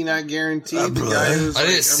Safety Not Guaranteed. The guy who's I like,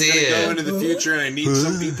 didn't see I'm it. gonna go into the future and I need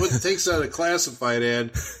somebody. He takes out a classified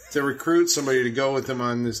ad to recruit somebody to go with him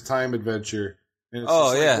on this time adventure. And it's Oh,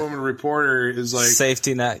 just like, yeah. woman reporter is like,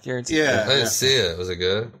 Safety not guaranteed. yeah, I didn't see it. Was it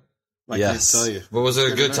good? I Yes. can't tell you. But was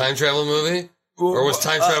it a good time travel movie? Or was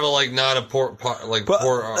time travel like not a part of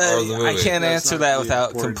the movie? I can't That's answer not that the without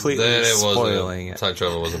important- completely Then it spoiling wasn't. it. Time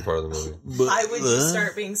travel wasn't part of the movie. Why would you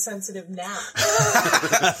start being sensitive now?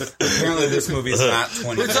 Apparently, this movie is not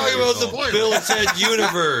 20. We're talking about the Bill and Ted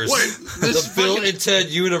universe. This The Bill fucking and Ted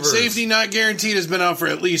universe. Safety Not Guaranteed has been out for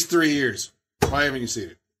at least 3 years. Why haven't you seen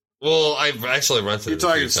it? Well, I've actually rented You're it. a few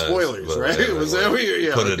talking times, spoilers, but right? I Was that what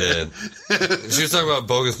you put it in? She was talking about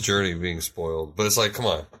Bogus Journey being spoiled, but it's like, come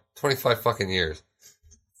on, 25 fucking years.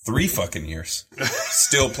 3 fucking years.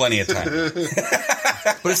 Still plenty of time.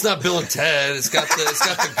 But it's not Bill and Ted. It's got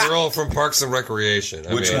the girl from Parks and Recreation.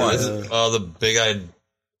 Which one? The big-eyed,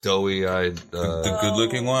 doughy-eyed, The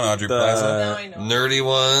good-looking one, Audrey Now Plaza. I know. nerdy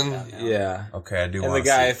one. Yeah. Okay, I do And want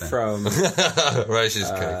the to see guy it then. from Right, she's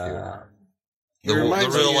kind of cute. He The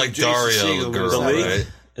reminds me real of like Jason Dario Segel, but girl, it's The not League? right?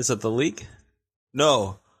 Is it The League?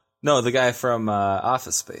 No, the guy from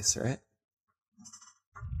Office Space, right?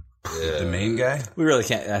 Yeah. The main guy? We really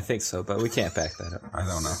can't. I think so, but we can't back that up. I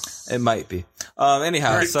don't know. It might be.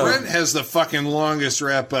 Anyhow, Right, so Brent has the fucking longest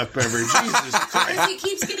wrap up ever. Jesus Christ. He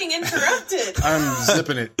keeps getting interrupted. I'm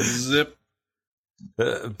zipping it. Zip.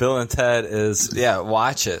 Bill and Ted is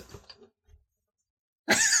watch it.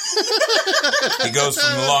 He goes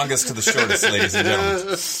from the longest to the shortest, ladies and gentlemen.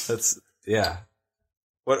 That's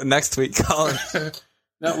What next week, Colin?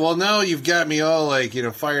 Now you've got me all like,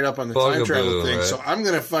 fired up on the time Bugaboo, travel thing. right? So I'm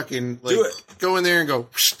going to fucking Do it. go in there and go,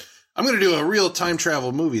 I'm going to do a real time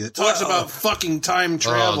travel movie that talks about fucking time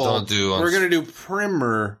travel. don't do We're going to do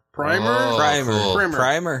Primer. Oh, Primer. cool.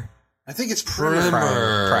 Primer. I think it's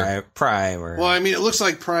Primer. Primer. Well, I mean, it looks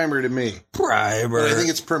like Primer to me. Primer. But I think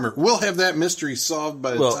it's Primer. We'll have that mystery solved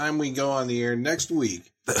by the Well- time we go on the air next week.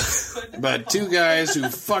 About 2 guys who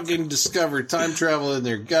fucking discovered time travel in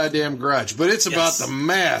their goddamn garage. But it's about the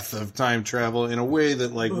math of time travel in a way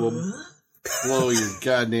that like will blow your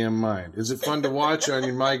goddamn mind. Is it fun to watch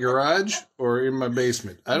on my garage or in my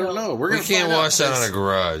basement? I don't know. We're We gonna can't find out. watch that on a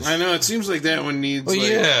garage. I know it seems like that one needs. Well, like,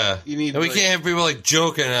 yeah. you need. And we like- can't have people like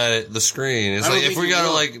joking at the screen. It's I don't like if think we you gotta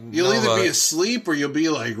will. like, you'll know either about be it. asleep or you'll be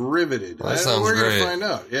like riveted. That sounds we're great. gonna find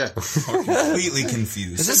out. Yeah. Completely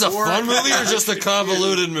confused. Is this a fun movie or just a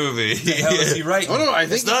convoluted movie? What the hell is he writing? Oh no, I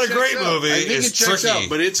think It's not it a great checks out. movie. I think It's it checks tricky. out,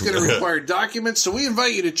 but it's going to require documents. So we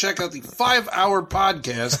invite you to check out the 5-hour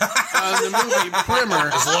podcast on the movie Primer.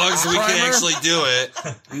 As long as we can Primer actually do it.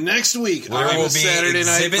 next week There on will the be Saturday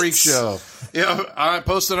Night exhibits. Freak Show. Yeah, I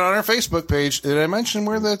posted on our Facebook page. Did I mention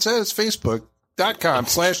where that's at? It's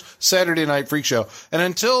Facebook.com/Saturday Night Freak Show. And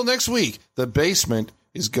until next week, the basement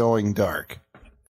is going dark.